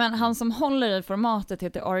 Men han som håller i formatet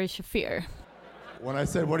heter Ari Shaffir. When I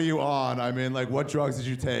said what are you on, I mean like what drugs did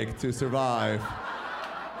you take to survive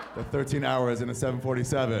the 13 hours in a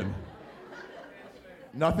 747?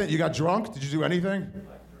 Nothing? You got drunk? Did you do anything?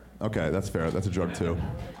 Okay, that's fair. That's a drug too.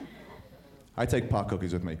 I take pot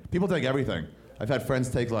cookies with me. People take everything. I've had friends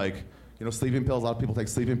take like, sleeping pills. A lot of people take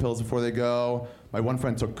sleeping pills before they go. My one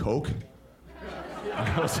friend took Coke.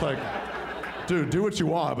 I was like, dude, do what you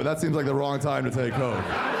want, but that seems like the wrong time to take Coke.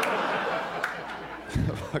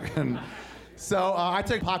 So I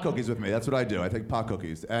take pot cookies with me. That's what I do. I take pot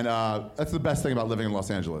cookies. And that's the best thing about living in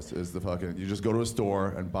Los Angeles is you just go to a store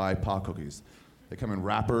and buy pot cookies. They come in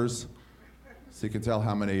wrappers, so you can tell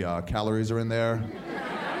how many calories are in there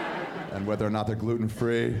and whether or not they're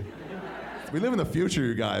gluten-free. We live in the future,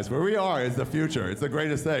 you guys. Where we are is the future. It's the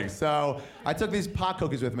greatest thing. So I took these pot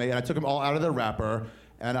cookies with me, and I took them all out of the wrapper,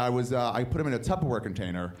 and I put them in a Tupperware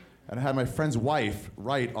container, and I had my friend's wife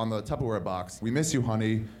write on the Tupperware box, "We miss you,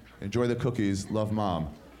 honey. Enjoy the cookies. Love, Mom."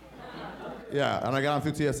 Yeah, and I got on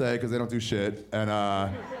through TSA because they don't do shit,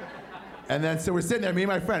 and then, so we're sitting there, me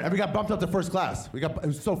and my friend, and we got bumped up to first class. It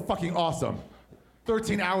was so fucking awesome.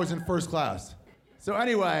 13 hours in first class. So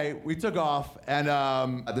anyway, we took off, and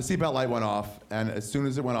the seatbelt light went off, and as soon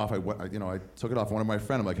as it went off, I took it off. One of my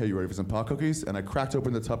friends, I'm like, "Hey, you ready for some pot cookies?" And I cracked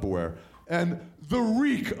open the Tupperware, and the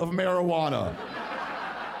reek of marijuana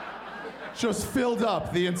just filled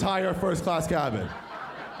up the entire first class cabin.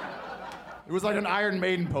 It was like an Iron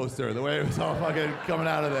Maiden poster, the way it was all fucking coming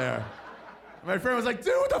out of there. My friend was like,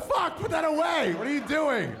 "Dude, what the fuck? Put that away! What are you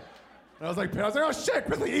doing?" And I was like, "Oh shit!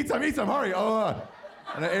 Quickly, eat some, hurry!"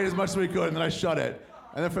 And I ate as much as we could, and then I shut it.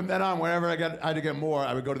 And then from then on, whenever I had to get more,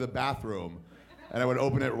 I would go to the bathroom, and I would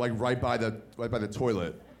open it like right by the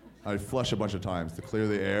toilet. I'd flush a bunch of times to clear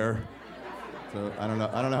the air. So I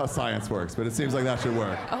don't know how science works, but it seems like that should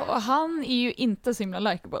work. Och han är ju inte så himla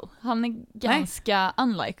likable. Han är ganska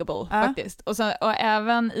unlikable faktiskt. Och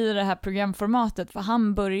även i det här programformatet, för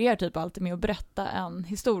han börjar typ alltid med att berätta en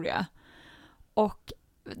historia. Och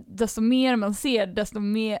desto mer man ser, desto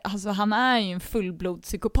mer, alltså han är ju en fullblod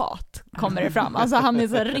psykopat, kommer det fram. Alltså han är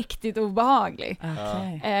så riktigt obehaglig.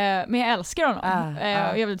 Men jag älskar honom.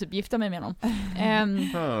 Och jag vill typ gifta mig med honom.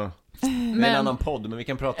 Det är en annan podd, men vi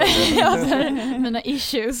kan prata om det. Mina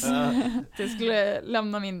issues. Jag skulle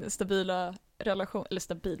lämna min stabila relation, eller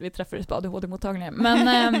stabil, vi träffades på ADHD-mottagningen. Men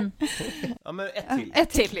men en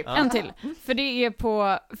till. För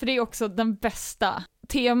det är också den bästa.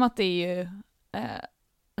 Temat är ju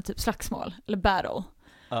typ slagsmål eller battle.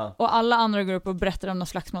 Och alla andra går upp och berättar om något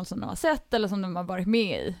slagsmål som de har sett eller som de har varit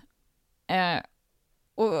med i.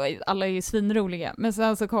 Och alla är ju svinroliga. Men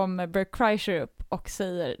sen så kommer Bert Kreischer upp och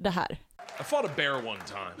säger det här. I fought a bear one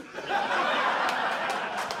time.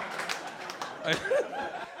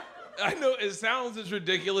 I know it sounds as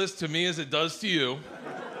ridiculous to me as it does to you,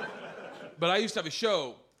 but I used to have a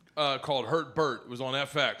show called Hurt Bert. It was on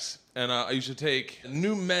FX, and I used to take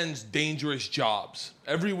new men's dangerous jobs.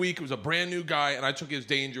 Every week it was a brand new guy, and I took his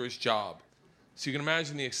dangerous job. So you can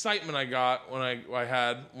imagine the excitement I got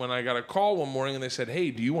when I got a call one morning and they said,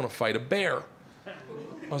 "Hey, do you want to fight a bear?"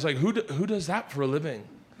 I was like, who does that for a living?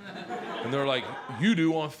 And they're like, "You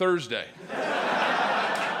do on Thursday."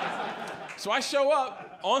 So I show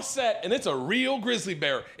up on set, and it's a real grizzly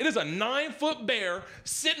bear. It is a 9-foot bear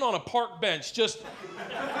sitting on a park bench, just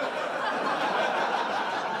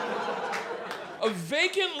a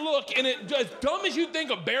vacant look, and it as dumb as you think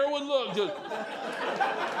a bear would look.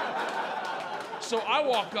 So I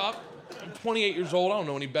walk up. I'm 28 years old. I don't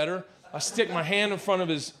know any better. I stick my hand in front of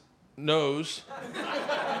his nose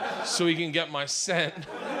so he can get my scent.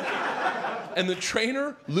 And the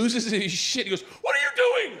trainer loses his shit. He goes, "What are you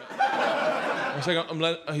doing?" I was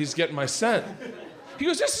like, he's getting my scent. He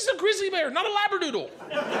goes, "This is a grizzly bear, not a labradoodle."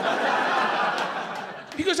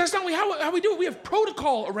 He goes, "That's not how we do it. We have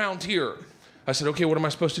protocol around here." I said, "Okay, what am I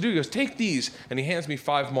supposed to do?" He goes, "Take these." And he hands me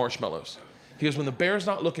 5 marshmallows. He goes, "When the bear's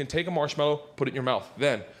not looking, take a marshmallow, put it in your mouth.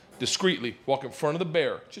 Then, discreetly, walk in front of the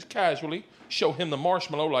bear, just casually, show him the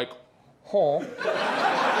marshmallow like, huh,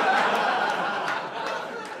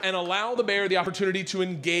 and allow the bear the opportunity to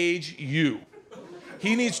engage you.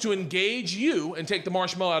 He needs to engage you and take the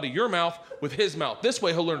marshmallow out of your mouth with his mouth. This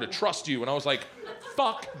way he'll learn to trust you." And I was like,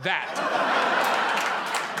 fuck that.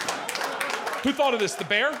 Who thought of this? The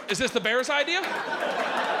bear? Is this the bear's idea?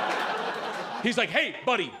 He's like, "Hey,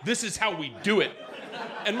 buddy, this is how we do it."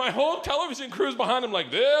 And my whole television crew's behind him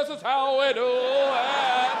like, "This is how we do it."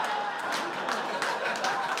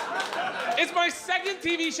 It's my second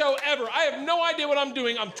TV show ever. I have no idea what I'm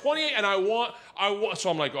doing. I'm 28 and I want, so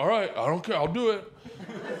I'm like, all right, I don't care, I'll do it.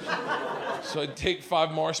 So I take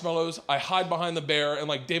 5 marshmallows, I hide behind the bear, and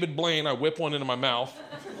like David Blaine, I whip one into my mouth.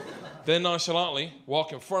 Then nonchalantly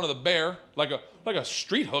walk in front of the bear like a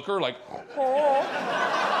street hooker, like,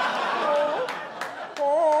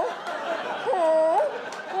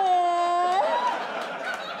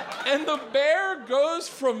 and the bear goes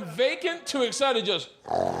from vacant to excited, just,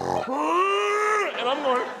 and I'm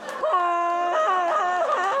going,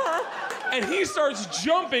 and he starts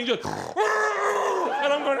jumping, just,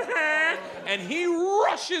 and I'm going, and he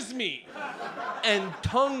rushes me and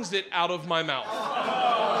tongues it out of my mouth.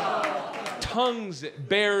 Tongues it.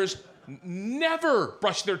 Bears never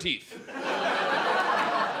brush their teeth.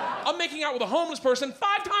 I'm making out with a homeless person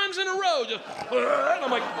 5 times in a row, just, and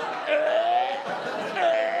I'm like,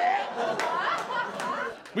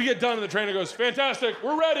 We get done and the trainer goes, "Fantastic,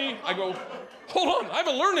 we're ready." I go, "Hold on, I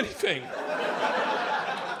haven't learned anything."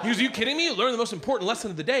 He goes, "Are you kidding me? You learned the most important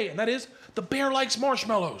lesson of the day, and that is the bear likes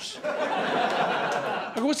marshmallows."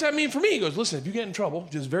 I go, "What's that mean for me?" He goes, "Listen, if you get in trouble,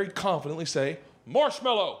 just very confidently say,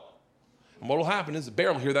 'marshmallow.' And what'll happen is the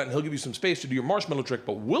bear will hear that and he'll give you some space to do your marshmallow trick,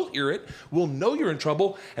 but we'll hear it, we'll know you're in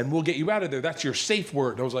trouble, and we'll get you out of there. That's your safe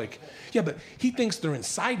word." I was like, "Yeah, but he thinks they're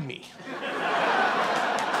inside me."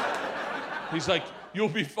 He's like, "You'll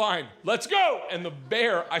be fine. Let's go." And the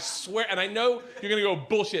bear, I swear, and I know you're gonna go,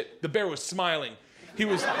 "Bullshit." The bear was smiling.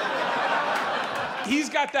 He's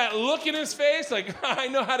got that look in his face like, "I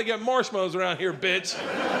know how to get marshmallows around here, bitch."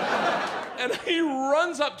 And he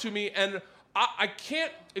runs up to me, and I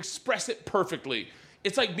can't express it perfectly.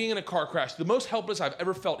 It's like being in a car crash. The most helpless I've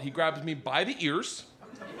ever felt. He grabs me by the ears,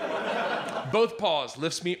 both paws,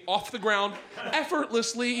 lifts me off the ground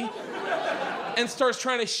effortlessly, and starts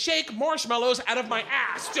trying to shake marshmallows out of my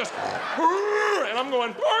ass. Just, and I'm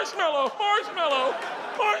going, "Marshmallow, marshmallow,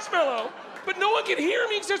 marshmallow." But no one can hear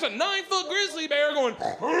me because there's a 9-foot grizzly bear going.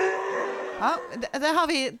 Ja, där har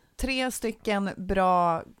vi 3 stycken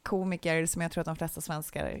bra komiker som jag tror att de flesta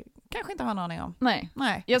svenskar kanske inte har en aning om. Nej.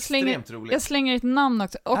 Jag slänger ett namn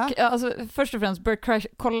också. Och alltså, först och främst, Bert Kreischer,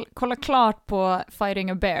 kolla klart på Fighting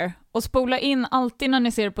a Bear. Och spola in, alltid när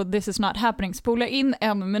ni ser på This is not happening, spola in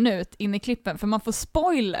 1 minut in i klippen, för man får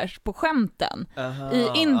spoilers på skämten i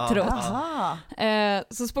introt.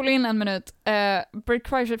 Så spola in 1 minut. Bert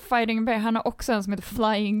Kreischer, Fighting a Bear, han har också en som heter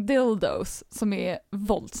Flying Dildos, som är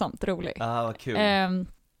våldsamt rolig. Vad kul.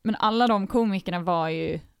 Men alla de komikerna var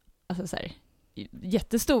ju, alltså så här,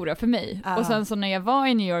 jättestora för mig. Och sen så när jag var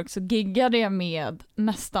i New York så giggade jag med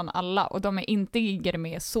nästan alla, och de jag inte giggade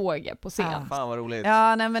med såg jag på scen. Fan vad roligt.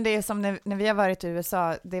 Ja, nej, men det är som när vi har varit i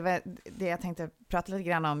USA, det var det jag tänkte prata lite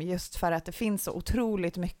grann om, just för att det finns så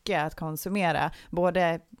otroligt mycket att konsumera,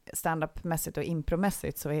 både stand-up-mässigt och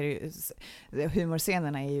impromässigt, så är det ju,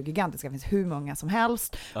 humorscenerna är ju gigantiska, det finns hur många som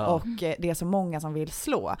helst, och det är så många som vill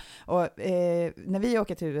slå. Och när vi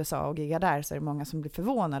åker till USA och giggar där, så är det många som blir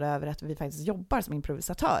förvånade över att vi faktiskt jobbar som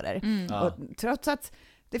improvisatörer. Och trots att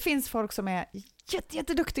det finns folk som är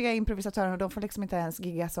jätteduktiga improvisatörer och de får liksom inte ens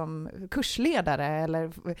gigga som kursledare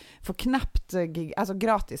eller får knappt gigga, alltså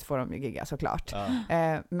gratis får de ju gigga såklart.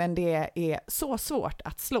 Men det är så svårt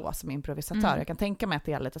att slå som improvisatör. Jag kan tänka mig att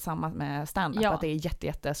det är lite samma med stand-up, att det är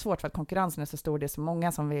jättesvårt för att konkurrensen är så stor, det är så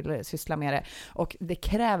många som vill syssla med det och det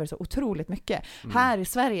kräver så otroligt mycket. Här i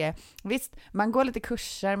Sverige, visst, man går lite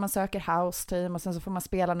kurser, man söker house team och sen så får man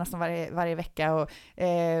spela nästan varje vecka och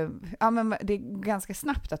men det är ganska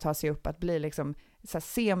snabbt att ta sig upp att bli liksom så här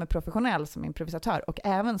semi-professionell som improvisatör och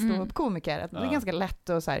även stå upp komiker. Att det är ganska lätt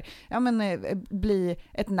att så här, bli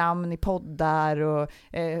ett namn i poddar och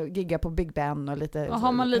gigga på Big Ben och lite. Och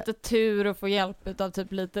har man lite tur och får hjälp av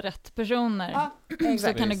typ lite rätt personer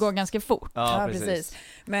så kan det gå ganska fort. Ja, precis.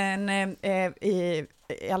 Men i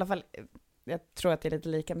alla fall, jag tror att det är lite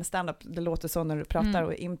lika med stand-up. Det låter så när du pratar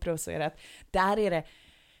och impro så är det att där är det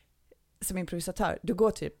som improvisatör, du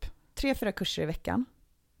går typ 3-4 kurser i veckan.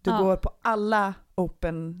 Du går på alla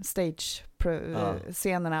open stage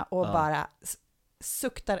scenerna och bara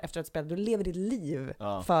suktar efter att spela. Du lever ditt liv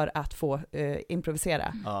för att få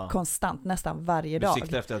improvisera konstant, nästan varje dag. Du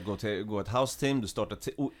siktar efter att gå ett house team, du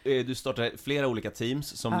startar flera olika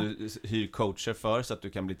teams som du hyr coacher för så att du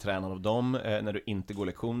kan bli tränad av dem när du inte går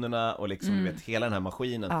lektionerna och liksom du vet hela den här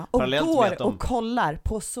maskinen. Och går och kollar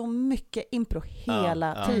på så mycket impro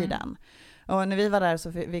hela tiden. Och när vi var där så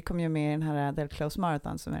vi kom ju med i den här Del Close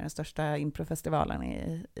Marathon som är den största improfestivalen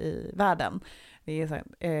i världen. Vi är så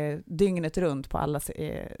här, dygnet runt på alla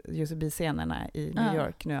UCB-scenerna i New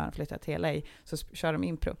York. Nu har han flyttat till LA så kör de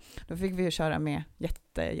impro. Då fick vi ju köra med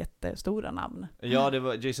jättestora namn. Ja, det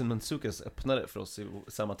var Jason Mantzoukas öppnade för oss i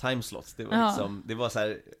samma timeslots. Det var liksom, det var så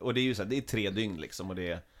här, och det är ju så här, det är 3 dygn liksom och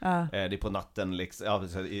det är på natten liksom,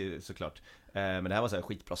 såklart. Men det här var så här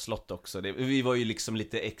skitbra slott också. Vi var ju liksom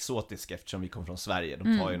lite exotiska eftersom vi kom från Sverige.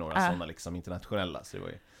 De tar ju några sådana liksom internationella så det var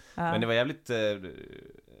ju, men det var jävligt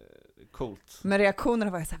coolt. Men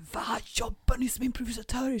reaktionerna var ju såhär, vad jobbar ni som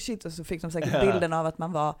improvisatör? Shit. Och så fick de säkert bilden av att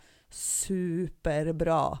man var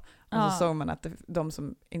superbra. Och så såg man att de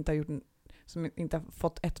som inte har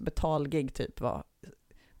fått ett betalgig typ var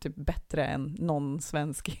typ bättre än någon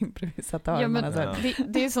svensk improvisatör. Ja, men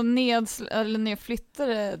det är så när jag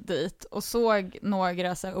flyttade dit och såg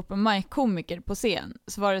några så här open mic-komiker på scen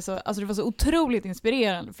så var det så, alltså det var så otroligt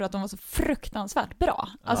inspirerande för att de var så fruktansvärt bra.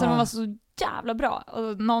 Alltså de var så jävla bra.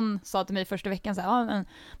 Och någon sa till mig första veckan så här, men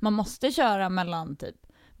man måste köra mellan typ,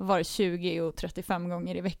 vad var det, 20 och 35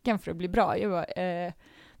 gånger i veckan för att bli bra. Jag bara,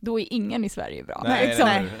 då är ingen i Sverige bra.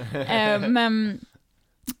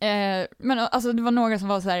 Men alltså det var några som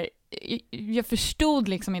var så här, jag förstod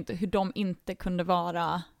liksom inte hur de inte kunde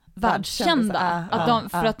vara världskända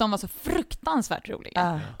för att de var så fruktansvärt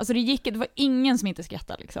roliga. Alltså det var ingen som inte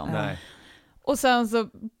skrattade liksom. Och sen så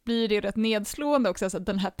blir det rätt nedslående också så att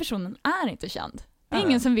den här personen är inte känd. Det är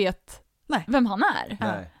ingen som vet vem han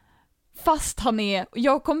är. Fast han är,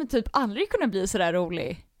 jag kommer typ aldrig kunna bli så där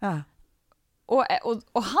rolig.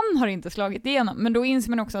 Och han har inte slagit igenom, men då inser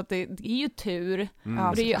man också att det är ju tur.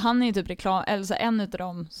 Och det är ju, han är ju typ reklam, eller så en av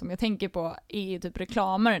dem som jag tänker på är ju typ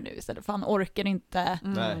reklamare nu istället, för han orkar inte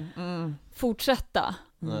fortsätta.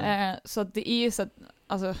 Så att det är ju så att,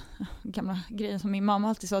 alltså gamla grejen som min mamma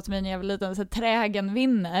alltid sa till mig när jag var liten, så att trägen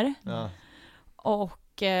vinner.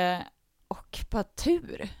 Och bara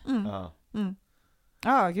tur.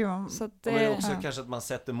 Gud. Så att det är också kanske att man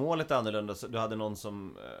sätter målet annorlunda. Så du hade någon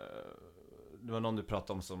som det var någon du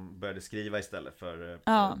pratade om som började skriva istället för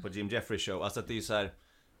på Jim Jeffrey show. Alltså att det är ju så här,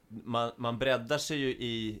 man breddar sig ju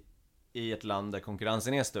i ett land där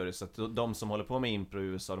konkurrensen är större, så att de som håller på med impro i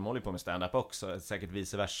USA, de håller på med stand-up också, säkert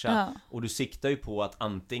vice versa. Och du siktar ju på att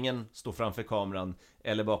antingen stå framför kameran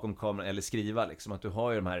eller bakom kameran eller skriva liksom, att du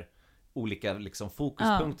har ju de här olika liksom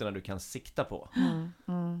fokuspunkterna du kan sikta på.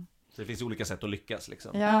 Så det finns olika sätt att lyckas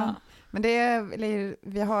liksom. Men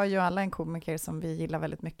vi har ju alla en komiker som vi gillar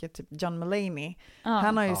väldigt mycket, typ John Mulaney.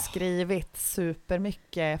 Han har ju skrivit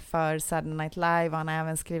supermycket för Saturday Night Live, och han har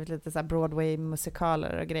även skrivit lite så här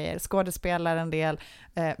Broadway-musikaler och grejer. Skådespelar en del,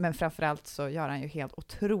 men framförallt så gör han ju helt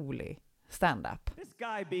otrolig stand-up. This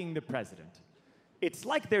guy being the president,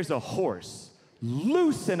 it's like there's a horse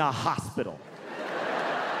loose in a hospital.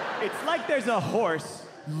 It's like there's a horse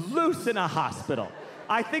loose in a hospital.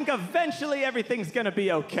 I think eventually everything's gonna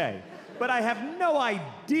be okay. But I have no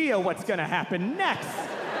idea what's gonna happen next.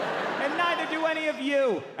 And neither do any of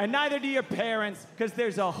you, and neither do your parents, because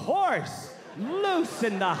there's a horse loose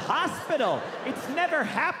in the hospital. It's never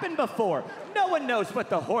happened before. No one knows what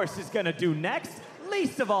the horse is gonna do next,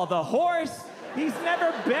 least of all the horse. He's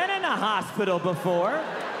never been in a hospital before.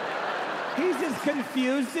 He's as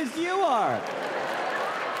confused as you are.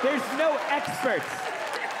 There's no experts.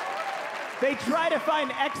 They try to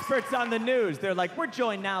find experts on the news. They're like, we're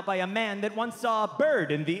joined now by a man that once saw a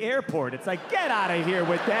bird in the airport. It's like, get out of here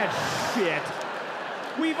with that shit.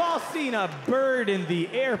 We've all seen a bird in the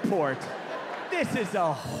airport. This is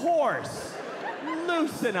a horse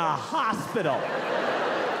loose in a hospital.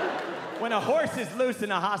 When a horse is loose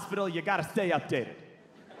in a hospital, you gotta stay updated.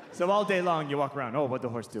 So all day long you walk around, oh, what'd the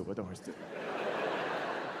horse do? What'd the horse do?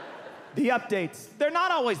 The updates, they're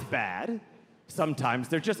not always bad. Sometimes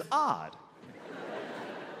they're just odd.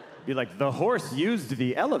 Be like, the horse used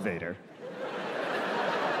the elevator.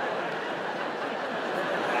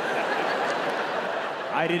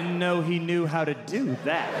 I didn't know he knew how to do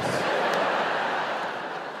that.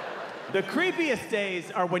 The creepiest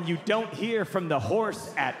days are when you don't hear from the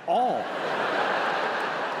horse at all.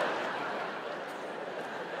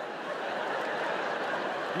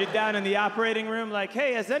 You're down in the operating room like,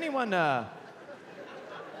 hey, has anyone, heard?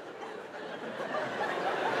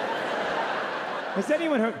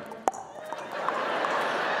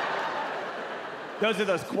 Those are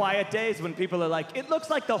those quiet days when people are like, it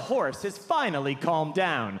looks like the horse has finally calmed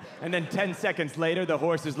down. And then 10 seconds later, the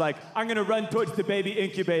horse is like, I'm gonna run towards the baby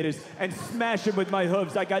incubators and smash them with my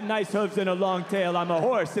hooves. I got nice hooves and a long tail. I'm a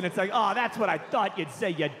horse. And it's like, oh, that's what I thought you'd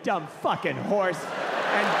say, you dumb fucking horse.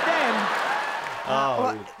 And then...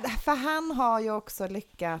 För han har ju också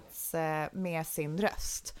lyckats med sin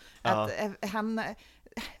röst. Att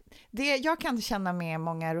jag kan känna med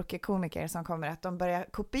många rookie-komiker som kommer att de börjar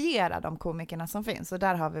kopiera de komikerna som finns. Och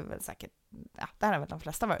där har vi väl säkert, där har väl de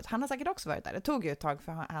flesta varit. Han har säkert också varit där. Det tog ju ett tag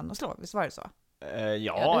för han att slå, visst var det så?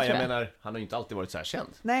 Ja, jag menar, han har ju inte alltid varit så här känd.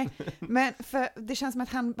 Nej, men för det känns som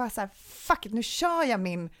att han bara så här, fuck it, nu kör jag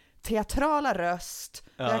min teatrala röst,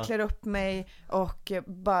 jag klär upp mig och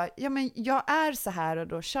bara, ja men jag är så här och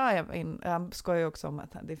då kör jag in. Jag skojar ju också om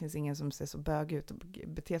att det finns ingen som ser så bög ut och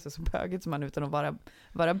beter sig så bögigt som han utan att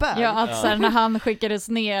vara bög. Ja, att så här, när han skickades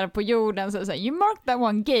ner på jorden så you marked that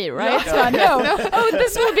one gay, right? So no, oh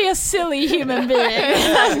this will be a silly human being.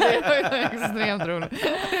 Det var extremt roligt.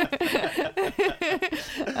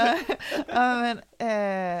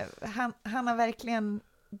 Han har verkligen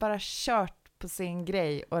bara kört på sin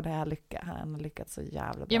grej och han har lyckats så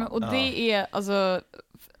jävla bra. Ja, men, och det är alltså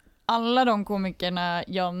alla de komikerna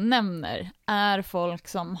jag nämner är folk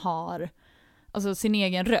som har alltså sin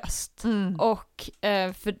egen röst. Och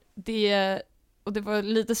för det var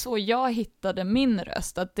lite så jag hittade min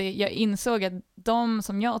röst, att jag insåg att de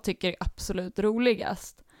som jag tycker är absolut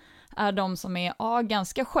roligast är de som är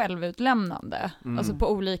ganska självutlämnande, alltså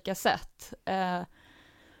på olika sätt.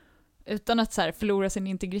 Utan att så här förlora sin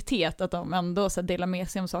integritet, att de ändå så här delar med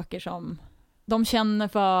sig om saker som de känner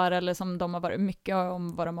för eller som de har varit mycket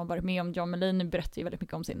om, vad de har varit med om. John Mulaney berättar ju väldigt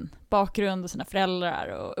mycket om sin bakgrund och sina föräldrar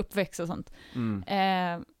och uppväxt och sånt.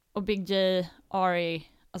 Och Big J, Ari,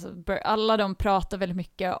 alltså alla de pratar väldigt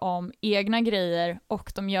mycket om egna grejer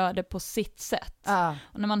och de gör det på sitt sätt.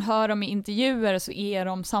 Och när man hör dem i intervjuer så är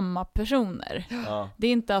de samma personer. Det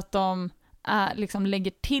är inte att de liksom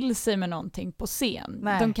lägger till sig med någonting på scen.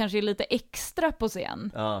 Nej. De kanske är lite extra på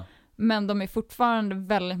scen. Men de är fortfarande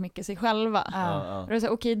väldigt mycket sig själva. Och det är så,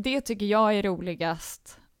 okej, det tycker jag är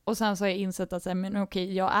roligast. Och sen så har jag insett att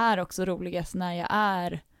jag är också roligast när jag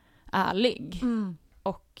är ärlig.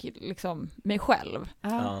 Och liksom mig själv.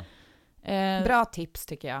 Bra tips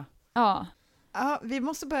tycker jag. Ja, vi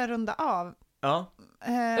måste börja runda av.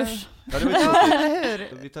 Usch. Ja, det var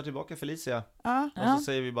hur? Vi tar tillbaka Felicia. Och så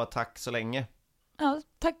säger vi bara tack så länge. Ja,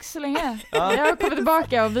 tack så länge. Jag kommer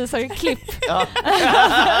tillbaka och visar ett klipp.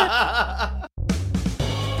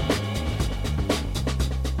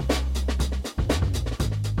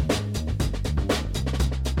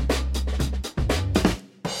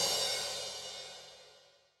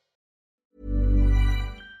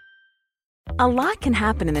 A lot can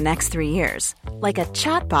happen in the next 3 years. Like a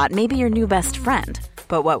chatbot may be your new best friend.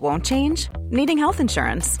 But what won't change? Needing health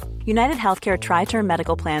insurance. United Healthcare Tri-Term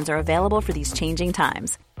Medical Plans are available for these changing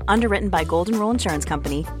times. Underwritten by Golden Rule Insurance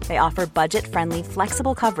Company, they offer budget-friendly,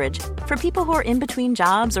 flexible coverage for people who are in between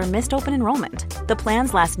jobs or missed open enrollment. The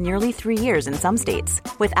plans last nearly 3 years in some states,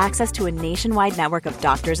 with access to a nationwide network of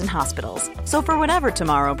doctors and hospitals. So for whatever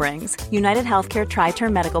tomorrow brings, United Healthcare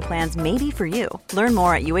Tri-Term Medical Plans may be for you. Learn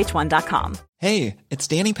more at uh1.com. Hey, it's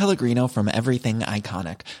Danny Pellegrino from Everything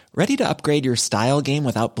Iconic. Ready to upgrade your style game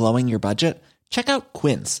without blowing your budget? Check out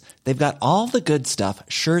Quince. They've got all the good stuff,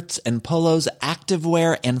 shirts and polos,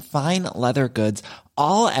 activewear, and fine leather goods,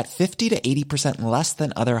 all at 50 to 80% less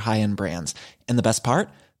than other high-end brands. And the best part?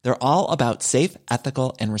 They're all about safe,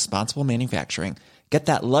 ethical, and responsible manufacturing. Get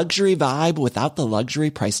that luxury vibe without the luxury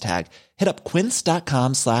price tag. Hit up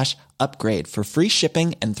quince.com/upgrade for free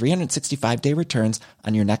shipping and 365-day returns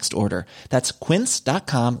on your next order. That's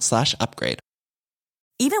quince.com/upgrade.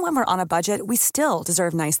 Even when we're on a budget, we still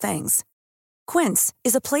deserve nice things. Quince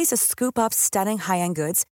is a place to scoop up stunning high-end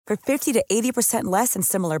goods for 50 to 80% less than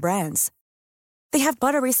similar brands. They have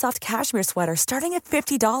buttery soft cashmere sweaters starting at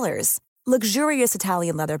 $50, luxurious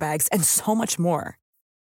Italian leather bags, and so much more.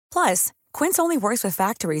 Plus, Quince only works with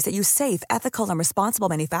factories that use safe, ethical, and responsible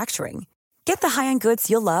manufacturing. Get the high-end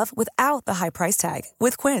goods you'll love without the high price tag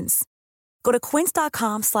with Quince. Go to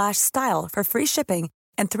quince.com/style for free shipping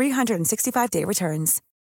and 365-day returns.